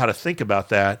don't even know how to think about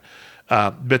that.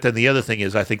 But then the other thing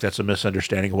is, I think that's a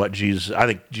misunderstanding of what Jesus. I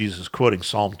think Jesus is quoting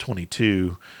Psalm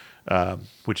 22,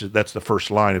 that's the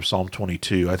first line of Psalm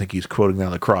 22. I think he's quoting that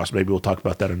on the cross. Maybe we'll talk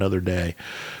about that another day.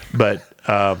 But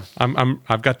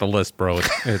I've got the list, bro.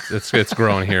 It's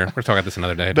growing here. We're talking about this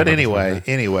another day. But anyway,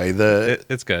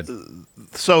 it's good.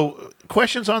 So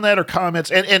questions on that or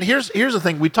comments? And here's the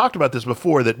thing. We talked about this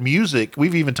before, that music,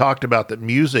 we've even talked about that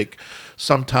music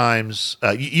sometimes,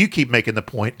 you keep making the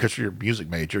point, because you're a music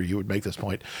major, you would make this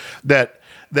point, that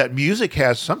music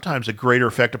has sometimes a greater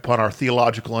effect upon our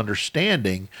theological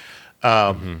understanding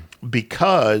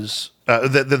because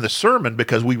than the sermon,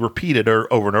 because we repeat it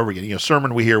over and over again.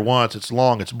 Sermon we hear once, it's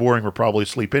long, it's boring, we're probably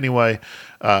asleep anyway.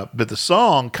 But the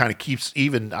song kind of keeps,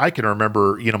 even I can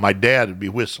remember, my dad would be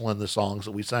whistling the songs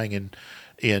that we sang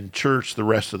in church the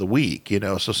rest of the week,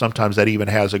 so sometimes that even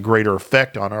has a greater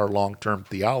effect on our long-term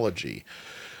theology.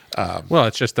 Well,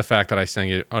 it's just the fact that I sang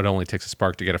it only takes a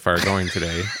spark to get a fire going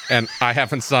today. And I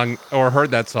haven't sung or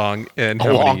heard that song in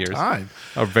how many years? Time.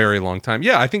 A very long time.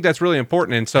 Yeah, I think that's really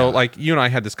important. And so, like, you and I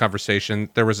had this conversation.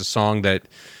 There was a song that,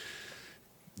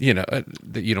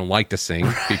 that you don't like to sing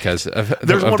because of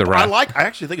the rap. I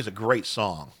actually think it's a great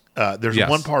song. There's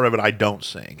one part of it I don't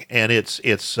sing, and it's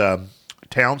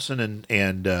Townsend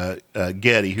and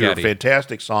Getty, who are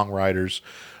fantastic songwriters.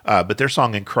 But their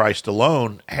song "In Christ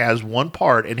Alone" has one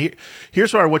part, and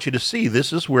here's what I want you to see.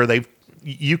 This is where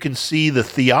you can see the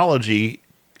theology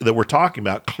that we're talking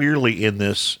about clearly in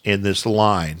this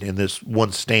line, in this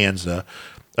one stanza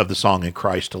of the song "In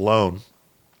Christ Alone."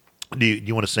 Do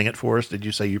you want to sing it for us? Did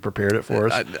you say you prepared it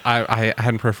for us? I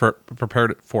hadn't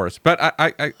prepared it for us, but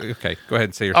I okay. Go ahead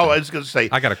and say your thing. I was going to say,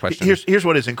 I got a question. Here's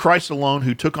what it is. In Christ alone,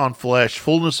 who took on flesh,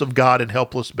 fullness of God and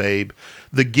helpless babe,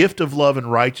 the gift of love and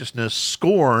righteousness,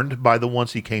 scorned by the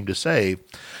ones he came to save.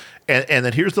 And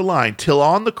then here's the line: till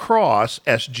on the cross,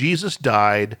 as Jesus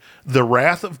died, the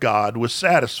wrath of God was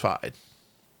satisfied.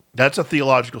 That's a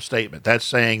theological statement. That's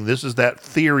saying this is that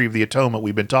theory of the atonement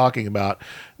we've been talking about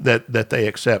that they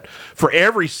accept. For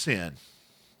every sin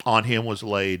on him was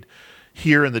laid.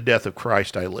 Here in the death of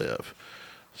Christ I live.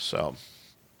 So,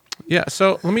 yeah.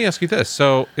 So let me ask you this: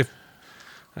 so if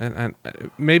and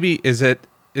maybe is it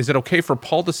okay for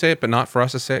Paul to say it, but not for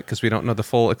us to say it because we don't know the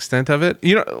full extent of it?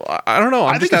 I don't know.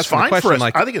 I think it's fine for us.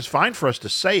 I think it's fine for us to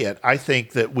say it. I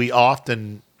think that we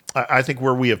often. I think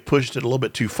where we have pushed it a little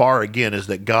bit too far again is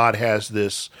that God has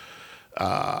this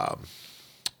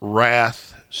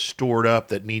wrath stored up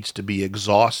that needs to be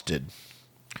exhausted.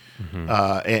 Mm-hmm.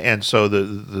 And so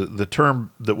the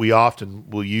term that we often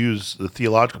will use, the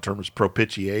theological term, is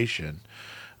propitiation.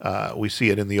 We see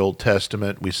it in the Old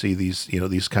Testament. We see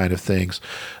these kind of things.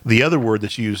 The other word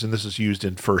that's used, and this is used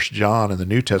in 1 John in the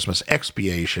New Testament, is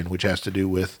expiation, which has to do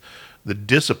with the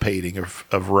dissipating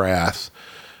of wrath.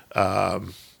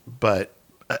 But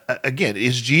again,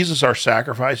 is Jesus our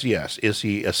sacrifice? Yes. Is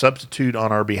he a substitute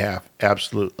on our behalf?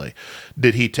 Absolutely.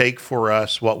 Did he take for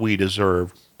us what we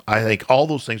deserve? I think all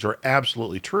those things are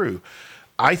absolutely true.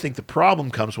 I think the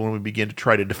problem comes when we begin to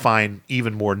try to define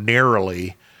even more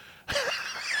narrowly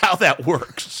how that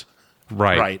works.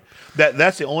 Right.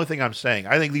 That's the only thing I'm saying.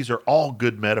 I think these are all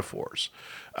good metaphors.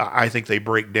 I think they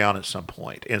break down at some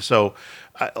point. And so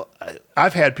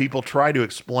I've had people try to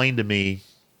explain to me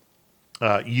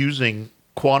using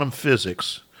quantum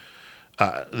physics,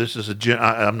 this is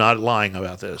I'm not lying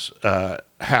about this,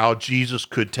 how Jesus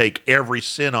could take every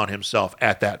sin on himself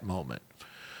at that moment.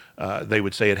 They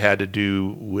would say it had to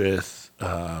do with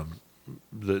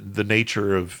the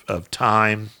nature of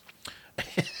time.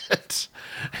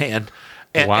 and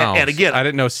wow. And again, I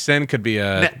didn't know sin could be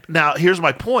now here's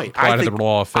my point. I think the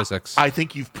law of physics. I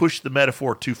think you've pushed the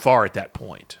metaphor too far at that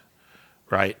point,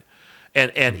 right?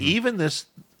 And even this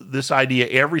idea,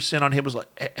 every sin on him was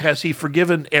like, has he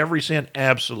forgiven every sin?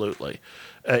 Absolutely.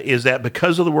 Is that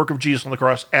because of the work of Jesus on the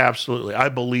cross? Absolutely. I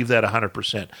believe that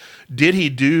 100%. Did he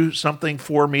do something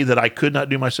for me that I could not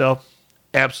do myself?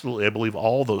 Absolutely. I believe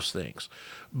all those things.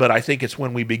 But I think it's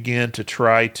when we begin to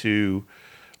try to,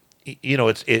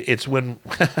 it's when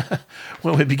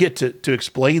when we begin to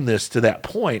explain this to that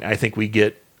point, I think we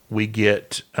get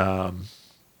a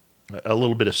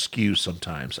little bit askew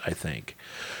sometimes, I think.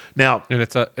 Now, and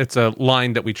it's a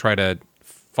line that we try to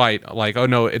fight, like, oh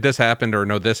no, this happened, or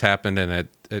no, this happened, and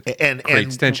it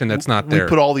creates tension that's not there. We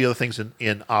put all the other things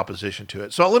in opposition to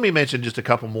it. So let me mention just a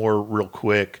couple more real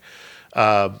quick.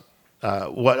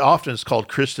 What often is called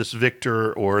Christus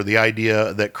Victor, or the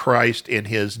idea that Christ in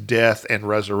his death and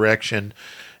resurrection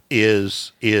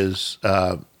is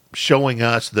showing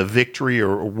us the victory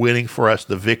or winning for us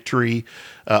the victory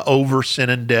over sin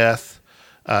and death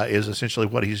is essentially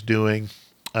what he's doing.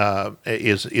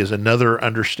 Is another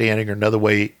understanding or another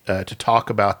way to talk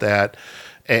about that.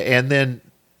 And then,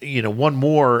 one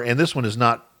more, and this one is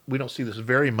not, we don't see this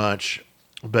very much,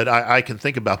 but I can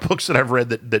think about books that I've read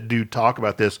that do talk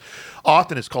about this.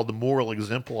 Often it's called the moral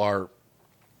exemplar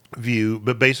view,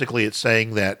 but basically it's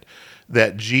saying that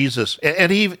Jesus,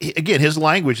 and he again, his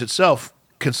language itself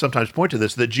can sometimes point to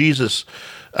this, that Jesus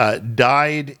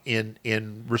died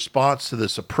in response to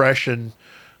this oppression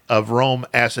of Rome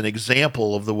as an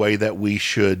example of the way that we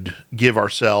should give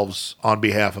ourselves on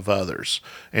behalf of others.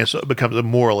 And so it becomes a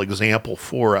moral example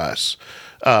for us.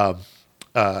 I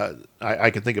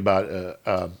can think about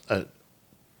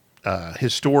a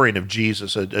historian of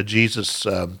Jesus, a Jesus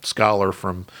scholar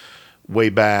from way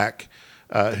back,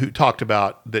 who talked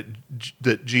about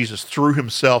that Jesus threw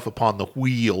himself upon the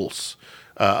wheels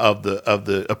of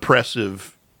the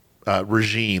oppressive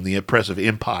regime, the oppressive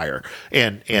empire,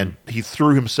 and he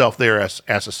threw himself there as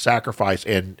a sacrifice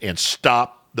and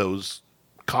stopped those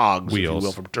cogs, wheels, if you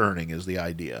will, from turning, is the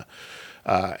idea.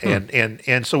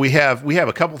 And so we have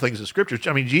a couple things in Scripture.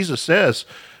 I mean, Jesus says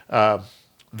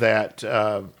that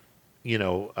a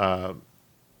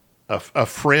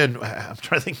friend. I'm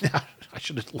trying to think now. I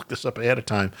should have looked this up ahead of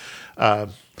time.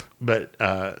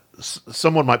 But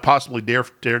someone might possibly dare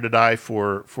to die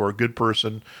for a good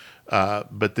person.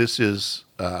 But this is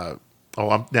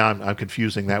I'm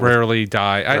confusing that. Rarely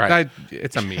die. Right.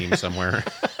 It's a meme somewhere.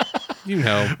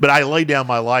 But I lay down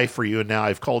my life for you, and now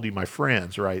I've called you my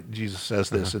friends. Right? Jesus says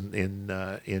this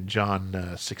in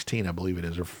John 16, I believe it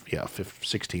is, or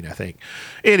 16, I think.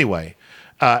 Anyway,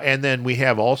 and then we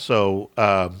have also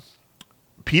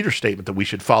Peter's statement that we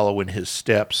should follow in his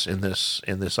steps in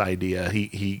this idea.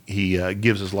 He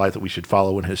gives his life that we should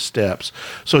follow in his steps.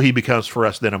 So he becomes for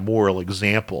us then a moral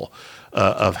example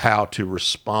of how to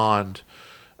respond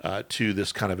to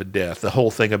this kind of a death. The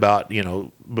whole thing about,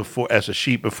 before, as a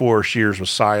sheep before shears was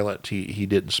silent, he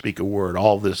didn't speak a word.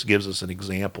 All of this gives us an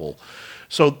example.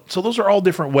 So those are all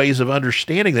different ways of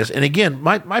understanding this. And again,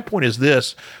 my point is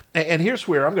this, and here's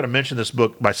where I'm going to mention this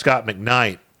book by Scott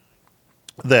McKnight,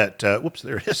 that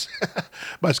there it is,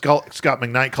 by Scott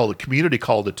McKnight, called "A Community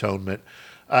Called Atonement."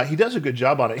 He does a good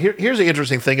job on it. Here's the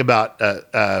interesting thing about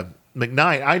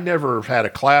McKnight. I never had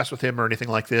a class with him or anything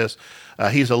like this.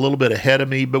 He's a little bit ahead of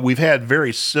me, but we've had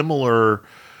very similar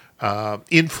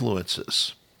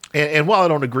influences. And while I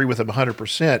don't agree with him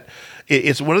 100%,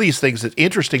 it's one of these things that,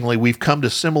 interestingly, we've come to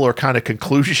similar kind of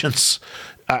conclusions.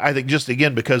 I think just,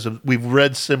 again, because we've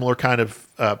read similar kind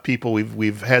of people.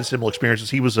 We've had similar experiences.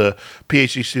 He was a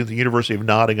PhD student at the University of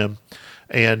Nottingham.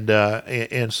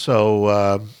 And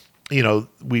so,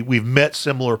 we've met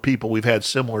similar people. We've had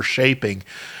similar shaping.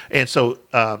 And so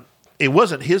it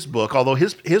wasn't his book, although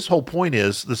his whole point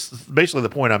is, this is basically the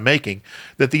point I'm making,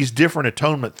 that these different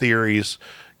atonement theories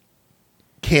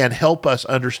can help us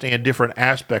understand different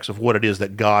aspects of what it is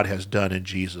that God has done in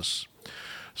Jesus.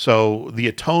 So the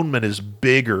atonement is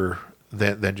bigger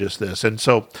than just this. And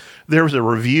so there was a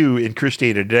review in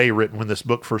Christianity Today written when this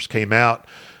book first came out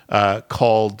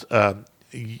called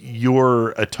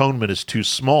 "Your Atonement is Too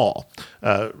Small,"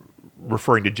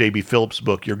 referring to J.B. Phillips'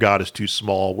 book, "Your God is Too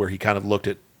Small," where he kind of looked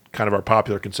at kind of our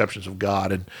popular conceptions of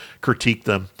God and critiqued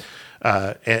them.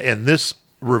 And this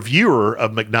reviewer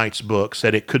of McKnight's book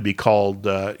said it could be called,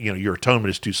 "Your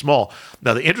Atonement is Too Small."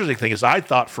 Now, the interesting thing is I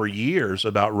thought for years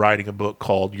about writing a book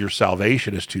called "Your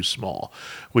Salvation is Too Small,"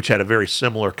 which had a very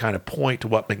similar kind of point to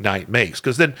what McKnight makes.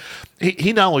 Because then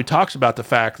he not only talks about the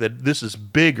fact that this is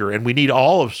bigger and we need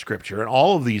all of Scripture and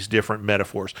all of these different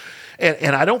metaphors.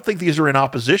 And I don't think these are in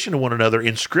opposition to one another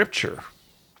in Scripture.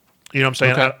 You know what I'm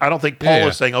saying? Okay. I don't think Paul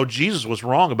is saying, "Oh, Jesus was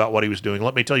wrong about what he was doing.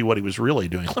 Let me tell you what he was really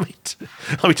doing. Let me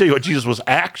tell you what Jesus was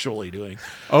actually doing."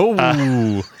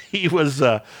 Oh, he was.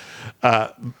 I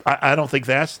don't think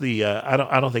that's the. I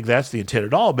don't think that's the intent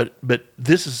at all. But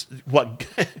this is what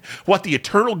what the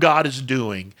eternal God is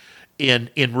doing in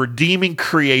redeeming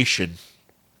creation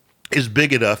is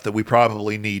big enough that we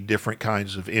probably need different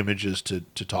kinds of images to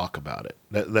talk about it.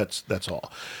 That's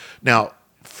all. Now,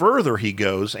 further he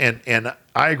goes, and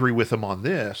I agree with him on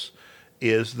this,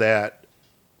 is that,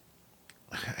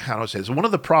 how do I say this? One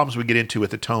of the problems we get into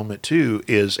with atonement too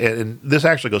is, and this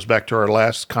actually goes back to our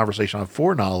last conversation on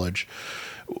foreknowledge,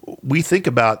 we think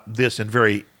about this in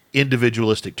very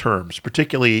individualistic terms,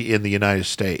 particularly in the United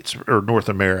States, or North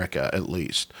America at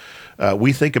least.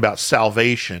 We think about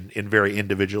salvation in very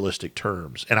individualistic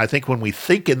terms. And I think when we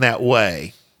think in that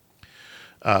way,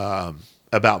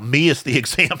 about me as the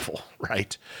example,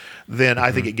 right, then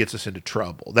I think it gets us into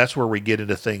trouble. That's where we get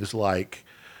into things like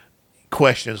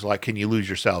questions like, can you lose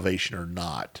your salvation or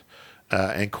not?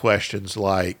 And questions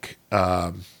like,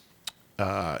 am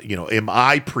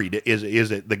I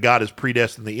is it that God has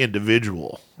predestined the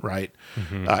individual, right?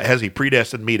 Has he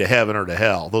predestined me to heaven or to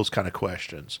hell? Those kind of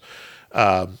questions.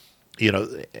 And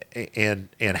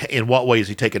in what way has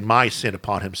he taken my sin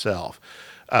upon himself?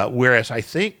 Whereas I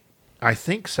think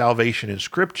salvation in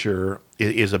Scripture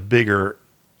is a bigger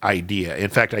idea. In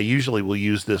fact, I usually will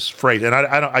use this phrase, and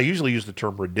I usually use the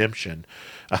term redemption,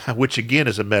 which again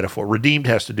is a metaphor. Redeemed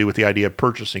has to do with the idea of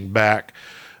purchasing back,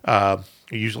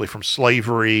 usually from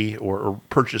slavery, or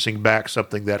purchasing back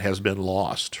something that has been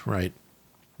lost, right?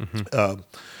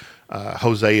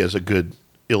 Hosea is a good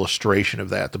illustration of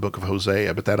that, the book of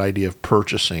Hosea, but that idea of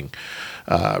purchasing,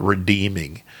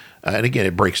 redeeming, and again,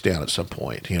 it breaks down at some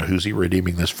point, who's he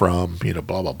redeeming this from,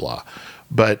 blah, blah, blah.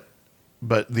 But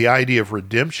the idea of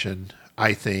redemption,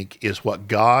 I think, is what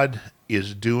God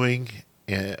is doing,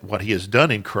 and what he has done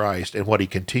in Christ, and what he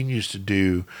continues to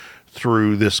do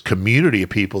through this community of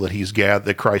people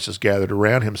that Christ has gathered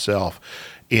around himself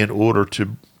in order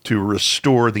to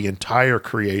restore the entire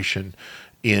creation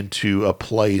into a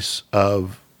place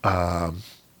of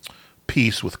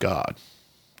peace with God.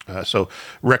 So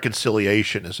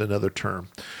reconciliation is another term.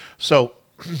 So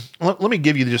let me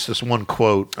give you just this one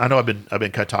quote. I know I've been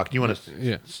kind of talking. You want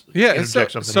to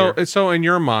interject something here? So in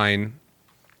your mind,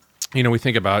 we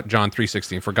think about John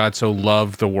 3:16, for God so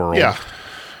loved the world. Yeah.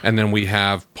 And then we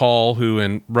have Paul, who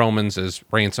in Romans is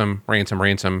ransom, ransom,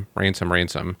 ransom, ransom,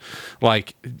 ransom.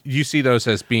 Like, you see those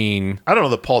as being... I don't know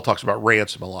that Paul talks about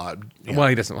ransom a lot. Well,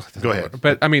 he doesn't. Go ahead.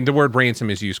 But, I mean, the word ransom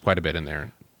is used quite a bit in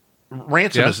there.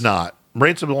 Ransom is not.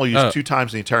 Ransom is only used 2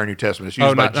 times in the entire New Testament. It's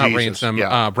used by Jesus. Not ransom.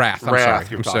 Yeah. Wrath.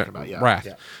 Wrath you're talking about, yeah. Wrath.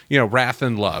 Yeah. Wrath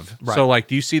and love. Right. So, like,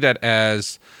 do you see that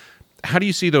as... How do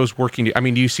you see those working? I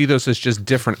mean, do you see those as just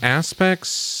different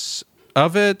aspects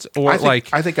of it, or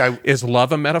is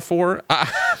love a metaphor?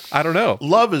 I don't know.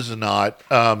 Love is not.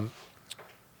 How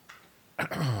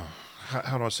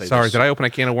do I say? Sorry, this? did I open a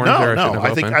can of worms? No.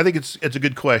 I think it's a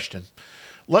good question.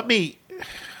 Let me.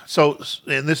 So,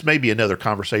 and this may be another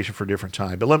conversation for a different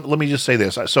time, but let me just say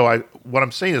this. So, what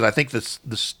I'm saying is, I think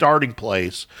the starting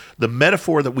place, the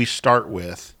metaphor that we start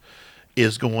with,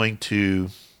 is going to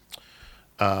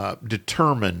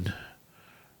determine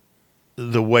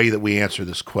the way that we answer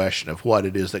this question of what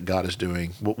it is that God is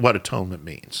doing, what atonement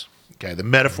means. Okay, the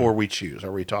metaphor we choose.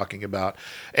 Are we talking about?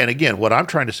 And again, what I'm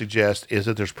trying to suggest is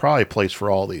that there's probably a place for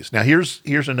all these. Now, here's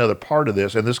another part of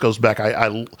this, and this goes back.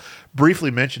 I briefly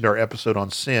mentioned our episode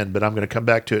on sin, but I'm going to come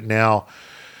back to it now.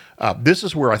 This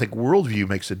is where I think worldview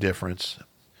makes a difference.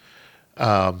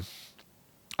 I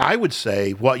would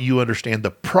say what you understand the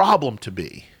problem to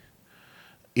be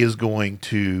is going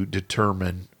to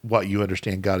determine what you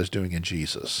understand God is doing in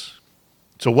Jesus.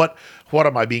 So what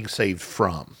am I being saved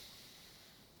from?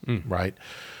 Right?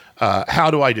 How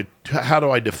do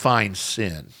I define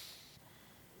sin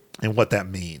and what that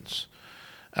means?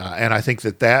 And I think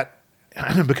that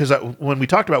because when we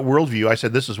talked about worldview, I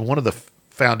said this is one of the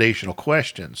foundational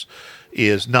questions: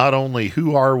 is not only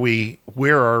who are we,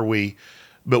 where are we,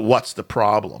 but what's the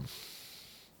problem,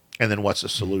 and then what's the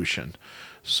solution.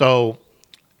 So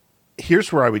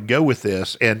here's where I would go with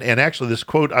this, and actually this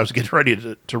quote I was getting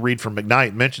ready to read from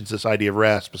McKnight mentions this idea of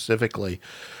wrath specifically.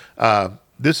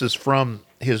 This is from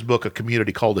his book, A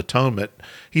Community Called Atonement.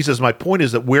 He says, "My point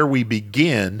is that where we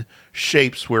begin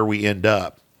shapes where we end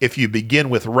up. If you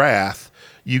begin with wrath,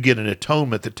 you get an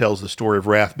atonement that tells the story of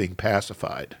wrath being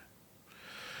pacified."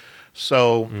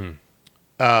 So,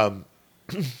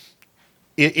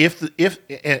 if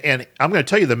I'm going to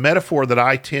tell you the metaphor that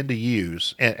I tend to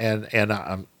use, and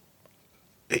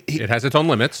it has its own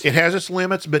limits. It has its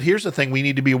limits, but here's the thing: we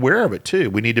need to be aware of it too.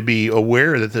 We need to be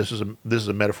aware that this is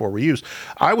a metaphor we use.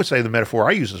 I would say the metaphor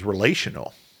I use is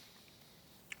relational,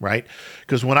 right?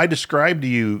 Because when I described to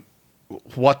you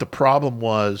what the problem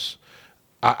was,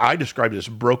 I described it as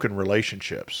broken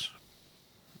relationships.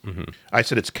 Mm-hmm. I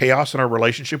said it's chaos in our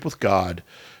relationship with God,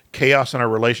 chaos in our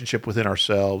relationship within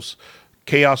ourselves,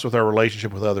 chaos with our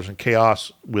relationship with others, and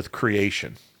chaos with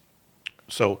creation.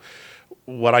 So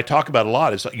what I talk about a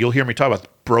lot is you'll hear me talk about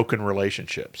broken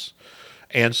relationships.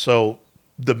 And so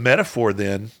the metaphor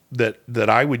then that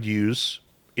I would use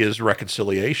is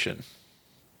reconciliation,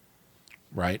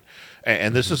 right?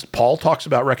 And this is, Paul talks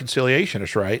about reconciliation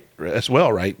as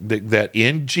well, right? That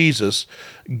in Jesus,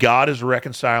 God is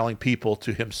reconciling people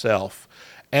to himself,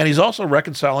 and he's also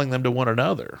reconciling them to one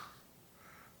another.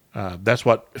 That's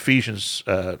what Ephesians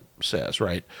says,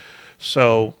 right?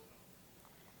 So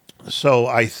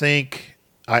I think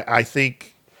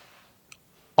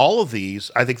all of these,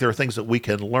 I think there are things that we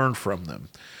can learn from them.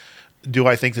 Do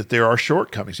I think that there are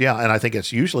shortcomings? Yeah, and I think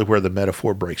that's usually where the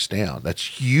metaphor breaks down.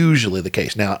 That's usually the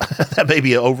case. Now, that may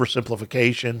be an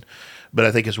oversimplification, but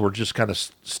I think as we're just kind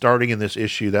of starting in this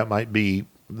issue, that might be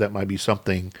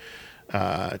something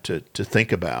to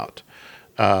think about.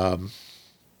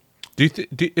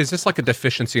 Is this like a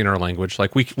deficiency in our language?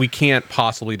 Like we can't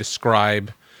possibly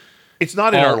describe. It's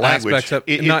not in our language.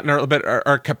 Not in our, but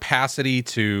our capacity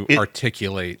to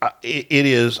articulate. It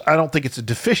is. I don't think it's a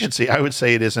deficiency. I would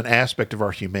say it is an aspect of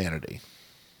our humanity.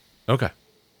 Okay.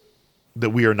 That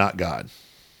we are not God.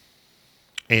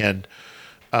 And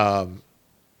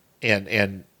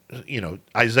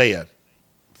Isaiah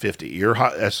 50. You're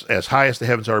as high as the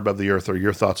heavens are above the earth, are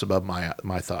your thoughts above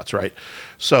my thoughts, right?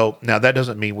 So now that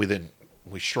doesn't mean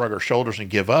we shrug our shoulders and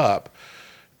give up.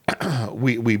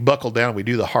 We buckle down. We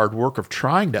do the hard work of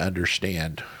trying to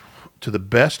understand to the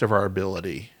best of our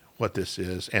ability what this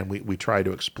is, and we try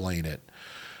to explain it.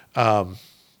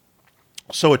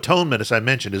 So atonement, as I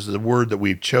mentioned, is the word that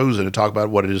we've chosen to talk about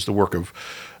what it is the work of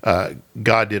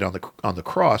God did on the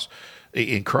cross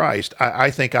in Christ.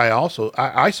 I think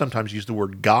I sometimes use the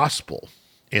word gospel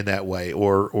in that way,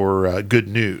 or good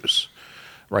news.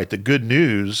 Right, the good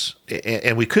news,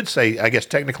 and we could say, I guess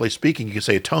technically speaking, you could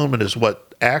say atonement is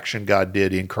what action God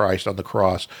did in Christ on the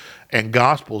cross, and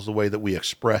gospel is the way that we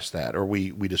express that, or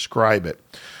we describe it.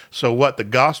 So what the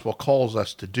gospel calls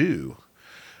us to do,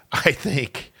 I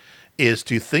think, is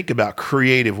to think about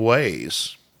creative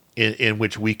ways in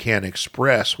which we can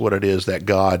express what it is that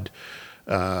God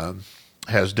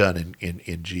has done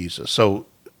in Jesus. So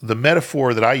the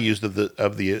metaphor that I used of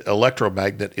the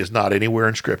electromagnet is not anywhere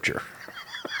in Scripture.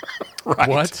 Right.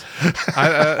 What?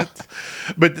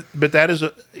 But that is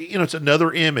it's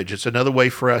another image. It's another way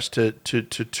for us to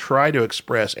try to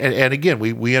express. And again,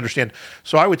 we understand.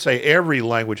 So I would say every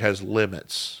language has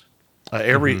limits.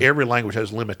 Every language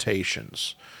has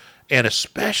limitations, and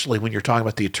especially when you're talking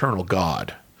about the eternal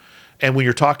God, and when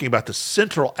you're talking about the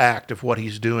central act of what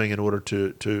He's doing in order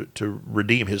to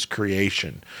redeem His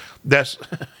creation. That's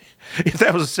if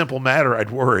that was a simple matter,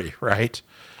 I'd worry. Right.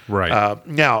 Right.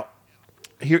 Now.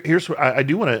 Here's what I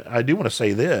do want to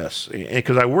say this,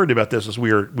 because I worried about this as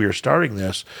we are starting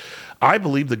this. I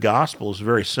believe the gospel is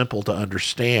very simple to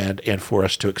understand and for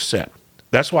us to accept.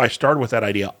 That's why I started with that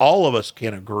idea. All of us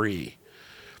can agree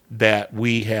that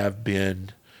we have been,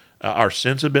 our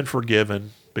sins have been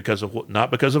forgiven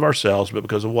not because of ourselves, but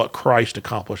because of what Christ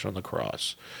accomplished on the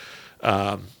cross.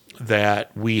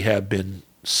 That we have been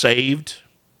saved,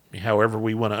 however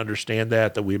we want to understand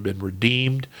that we've been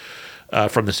redeemed.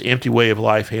 From this empty way of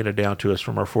life handed down to us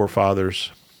from our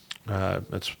forefathers.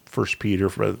 That's 1 Peter,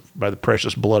 by the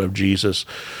precious blood of Jesus,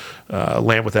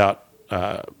 Lamb without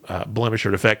blemish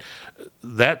or defect.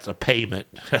 That's a payment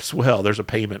as well. There's a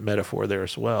payment metaphor there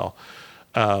as well.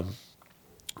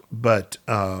 But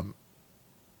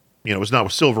it was not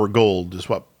with silver or gold, is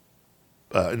what.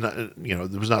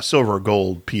 It was not silver or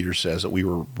gold, Peter says, that we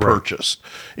were purchased.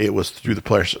 Right. It was through the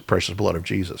precious blood of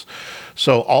Jesus.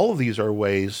 So all of these are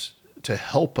ways to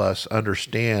help us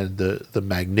understand the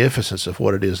magnificence of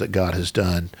what it is that God has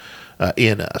done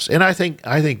in us. And I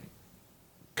think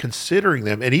considering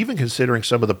them, and even considering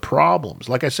some of the problems,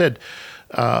 like I said,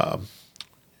 I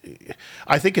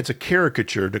think it's a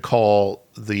caricature to call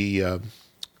the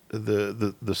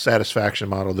satisfaction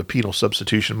model, the penal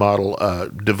substitution model,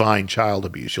 divine child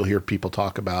abuse. You'll hear people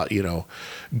talk about,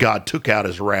 God took out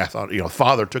His wrath on,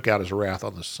 Father took out His wrath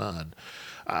on the Son.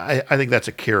 I think that's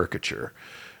a caricature.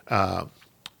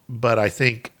 But I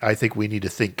think we need to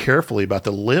think carefully about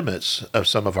the limits of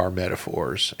some of our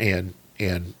metaphors and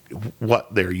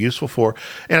what they're useful for.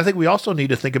 And I think we also need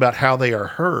to think about how they are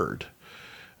heard.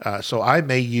 So I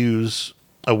may use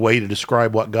a way to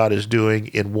describe what God is doing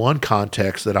in one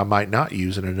context that I might not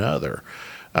use in another.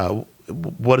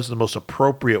 What is the most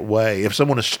appropriate way? If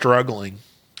someone is struggling,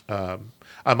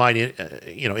 I might,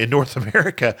 in North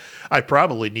America, I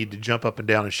probably need to jump up and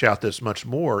down and shout this much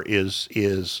more,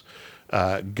 is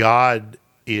God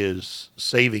is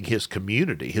saving His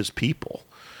community, His people.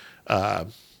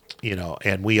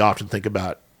 And we often think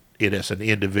about it as an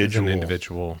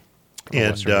individual.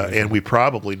 And we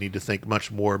probably need to think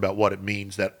much more about what it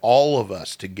means that all of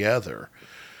us together,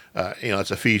 it's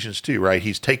Ephesians 2, right?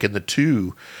 He's taken the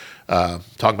two,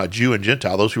 talking about Jew and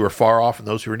Gentile, those who are far off and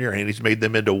those who are near, and He's made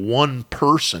them into one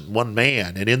person, one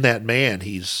man, and in that man,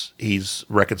 He's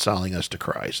reconciling us to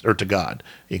Christ, or to God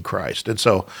in Christ, and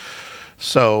so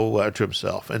to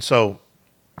Himself, and so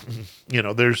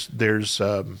there's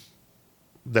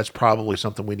that's probably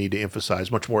something we need to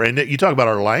emphasize much more. And you talk about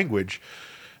our language.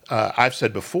 I've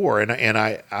said before, and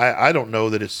I don't know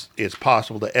that it's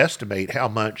possible to estimate how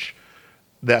much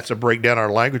that's a breakdown in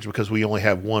our language because we only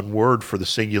have one word for the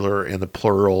singular and the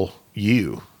plural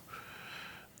you.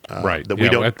 Right. That we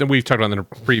don't. We've talked about in a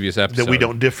previous episode. That we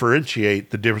don't differentiate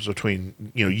the difference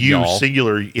between you Y'all.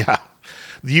 singular,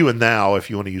 you and thou, if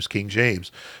you want to use King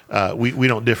James. We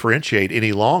don't differentiate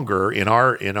any longer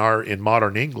in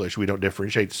modern English. We don't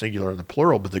differentiate the singular and the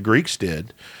plural, but the Greeks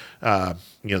did. The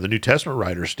New Testament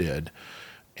writers did,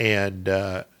 and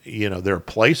there are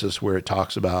places where it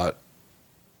talks about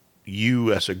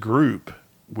you as a group,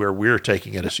 where we're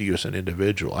taking it as you as an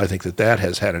individual. I think that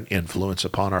has had an influence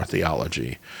upon our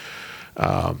theology.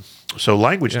 So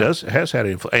language has had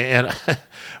an influence. And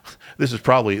this is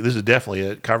definitely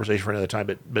a conversation for another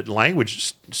time, but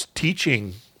language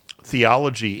teaching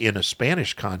theology in a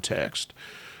Spanish context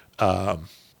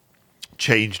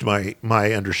changed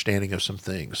my understanding of some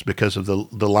things because of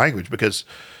the language. Because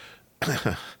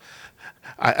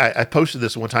I posted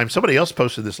this one time. Somebody else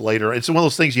posted this later. It's one of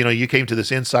those things, you came to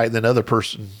this insight and then another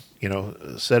person,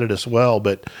 said it as well.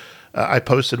 But I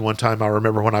posted one time, I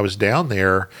remember when I was down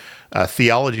there,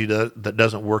 theology that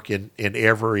doesn't work in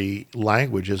every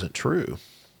language isn't true.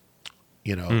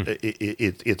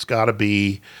 It's got to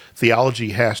be,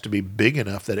 theology has to be big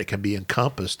enough that it can be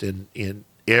encompassed in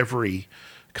every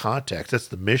context. That's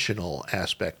the missional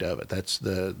aspect of it. That's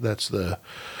the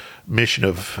mission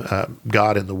of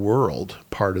God in the world,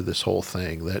 part of this whole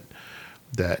thing,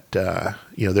 that there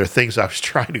are things I was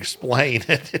trying to explain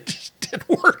and it just didn't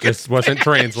work. This wasn't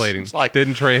translating.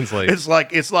 Didn't translate. It's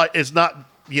not,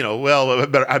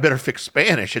 well, I better fix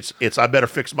Spanish. It's I better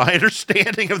fix my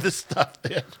understanding of this stuff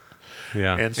then.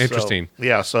 Yeah. And interesting.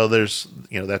 So there's,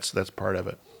 that's part of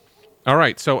it. All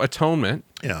right, so atonement.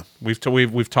 Yeah, we've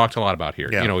talked a lot about here.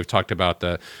 Yeah. We've talked about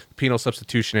the penal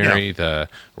substitutionary, the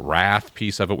wrath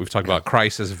piece of it. We've talked about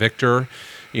Christ as victor.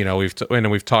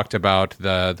 We've talked about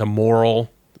the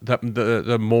moral,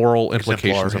 the moral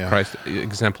implications of Christ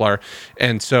exemplar.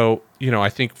 And so, I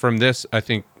think from this,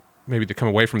 maybe to come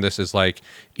away from this is like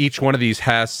each one of these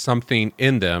has something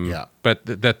in them, but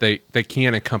that they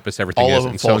can't encompass everything. All of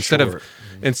them fall short.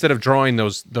 Instead of drawing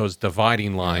those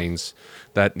dividing lines,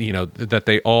 that that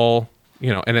they all,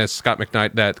 and as Scott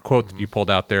McKnight, that quote that you pulled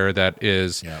out there, that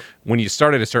is when you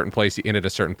start at a certain place, you end at a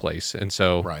certain place. And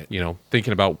so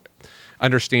thinking about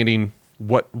understanding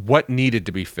what needed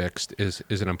to be fixed is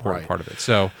an important part of it.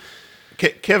 So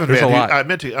Kevin Van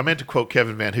Hooser, I meant to quote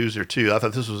Kevin Van Hooser too. I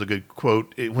thought this was a good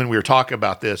quote when we were talking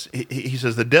about this. He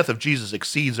says the death of Jesus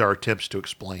exceeds our attempts to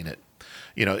explain it.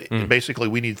 Basically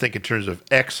we need to think in terms of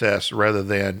excess rather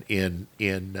than in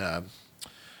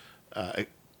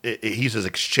he says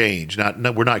exchange.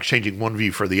 We're not exchanging one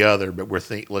view for the other, but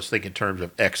let's think in terms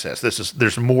of excess.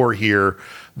 There's more here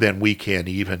than we can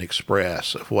even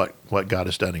express of what God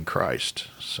has done in Christ.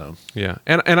 So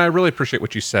and I really appreciate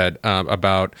what you said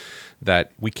about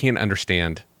that we can't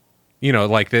understand.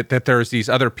 Like that there's these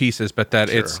other pieces, but that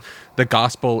it's the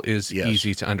gospel is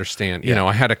easy to understand.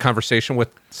 I had a conversation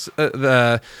with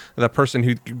the person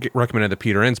who recommended the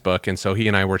Peter Enns book, and so he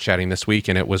and I were chatting this week,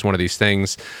 and it was one of these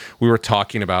things we were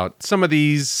talking about some of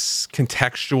these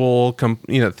contextual,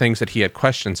 things that he had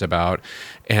questions about,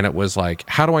 and it was like,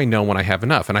 how do I know when I have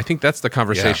enough? And I think that's the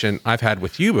conversation I've had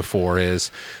with you before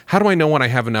is, how do I know when I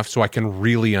have enough so I can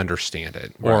really understand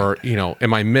it? Right. Or,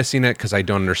 am I missing it because I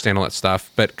don't understand all that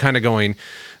stuff? But kind of going,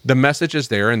 the message is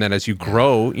there, and then as you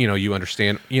grow, you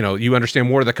understand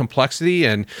more of the complexity,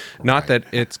 and not that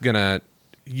it's gonna,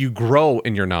 you grow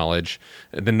in your knowledge,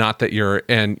 then not that your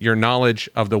knowledge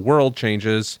of the world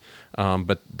changes,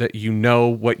 but that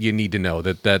what you need to know,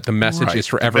 that the message is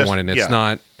for everyone, and it's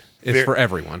not. It's for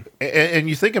everyone. And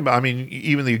you think about,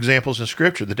 even the examples in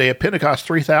Scripture, the day of Pentecost,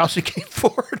 3,000 came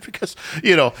forward because,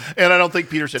 and I don't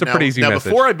think Peter said, it's a pretty easy message.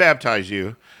 Before I baptize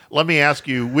you, let me ask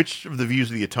you, which of the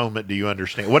views of the atonement do you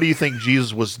understand? What do you think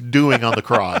Jesus was doing on the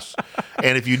cross?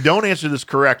 And if you don't answer this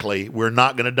correctly, we're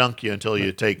not going to dunk you until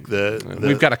you take the...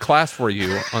 We've got a class for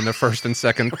you on the first and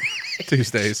second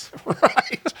Tuesdays.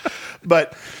 Right.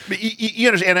 But you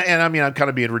understand, and I'm kind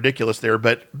of being ridiculous there,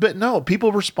 but no,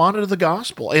 people responded to the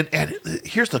gospel. And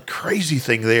here's the crazy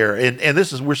thing there, and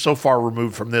this is, we're so far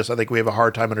removed from this, I think we have a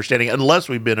hard time understanding, unless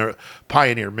we've been a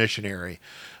pioneer missionary,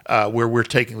 where we're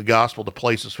taking the gospel to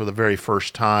places for the very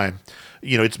first time.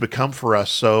 It's become for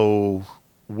us so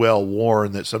well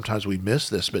worn that sometimes we miss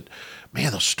this. But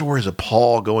man, those stories of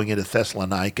Paul going into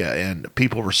Thessalonica and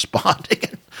people responding,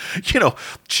 and,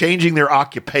 changing their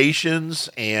occupations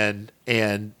and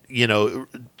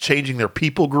changing their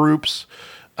people groups,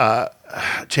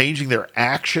 changing their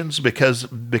actions because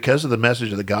of the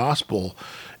message of the gospel.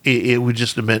 It would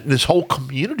just have meant this whole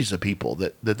communities of people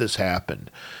that this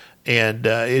happened. And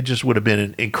it just would have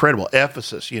been incredible.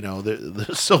 Ephesus, the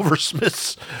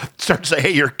silversmiths start to say,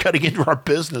 "Hey, you're cutting into our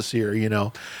business here,"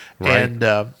 Right.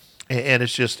 and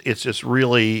it's just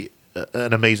really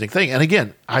an amazing thing. And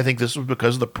again, I think this was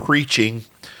because of the preaching.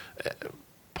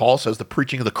 Paul says the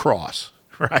preaching of the cross,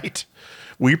 right?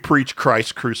 We preach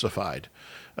Christ crucified,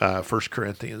 1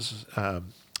 Corinthians,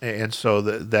 and so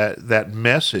that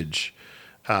message.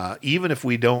 Even if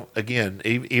we don't, again,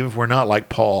 even if we're not like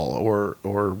Paul,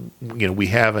 or we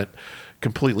haven't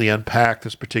completely unpacked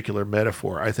this particular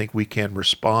metaphor, I think we can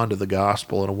respond to the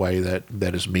gospel in a way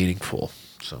that is meaningful.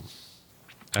 So,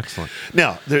 Excellent.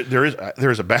 now there is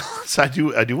a balance. I do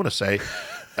want to say,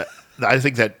 I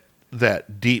think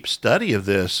that deep study of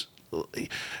this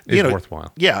Is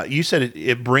worthwhile. Yeah, you said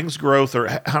it brings growth,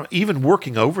 or even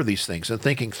working over these things and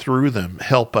thinking through them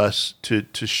help us to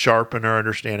sharpen our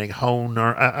understanding, hone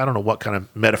our. I don't know what kind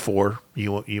of metaphor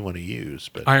you want to use,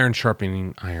 but Iron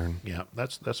sharpening iron. yeah,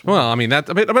 that's Well, I mean that,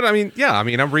 but I mean, yeah, I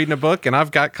mean, I'm reading a book and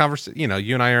I've got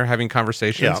you and I are having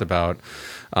conversations Yeah. about,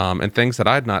 and things that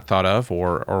I'd not thought of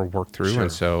or worked through, Sure.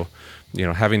 and so,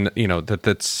 having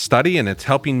that study, and it's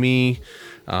helping me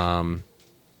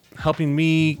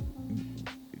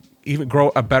even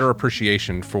grow a better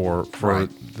appreciation for Right.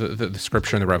 the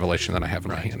scripture and the revelation that I have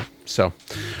in my hand. So,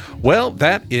 well,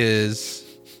 that is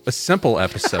a simple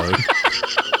episode.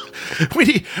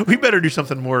 we better do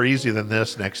something more easy than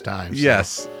this next time. So.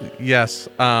 Yes,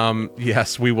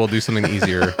 yes, we will do something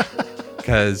easier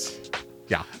because,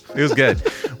 yeah, it was good.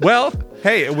 Well,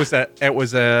 hey, it was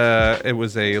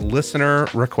a listener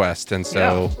request, and so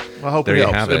Yeah. Well, I hope there it you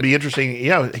helps. have It'd it. be interesting.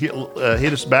 Yeah,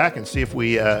 hit us back and see if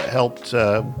we helped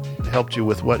you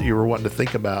with what you were wanting to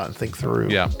think about and think through.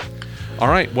 Yeah. All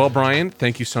right. Well, Brian,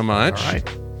 thank you so much. All right.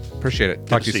 Appreciate it. Good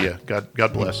Talk to to you see soon. you.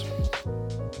 God bless.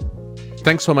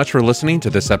 Thanks so much for listening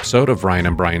to this episode of Ryan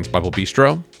and Brian's Bible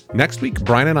Bistro. Next week,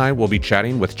 Brian and I will be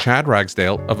chatting with Chad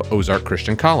Ragsdale of Ozark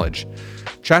Christian College.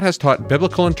 Chad has taught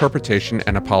biblical interpretation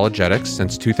and apologetics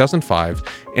since 2005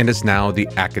 and is now the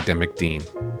academic dean.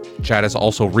 Chad is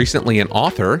also recently an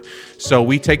author, so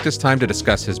we take this time to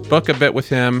discuss his book a bit with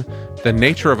him, the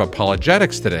nature of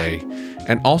apologetics today,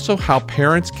 and also how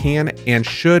parents can and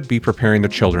should be preparing their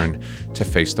children to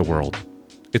face the world.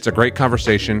 It's a great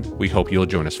conversation we hope you'll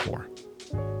join us for.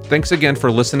 Thanks again for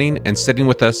listening and sitting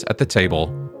with us at the table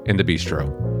in the bistro.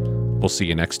 We'll see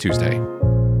you next Tuesday.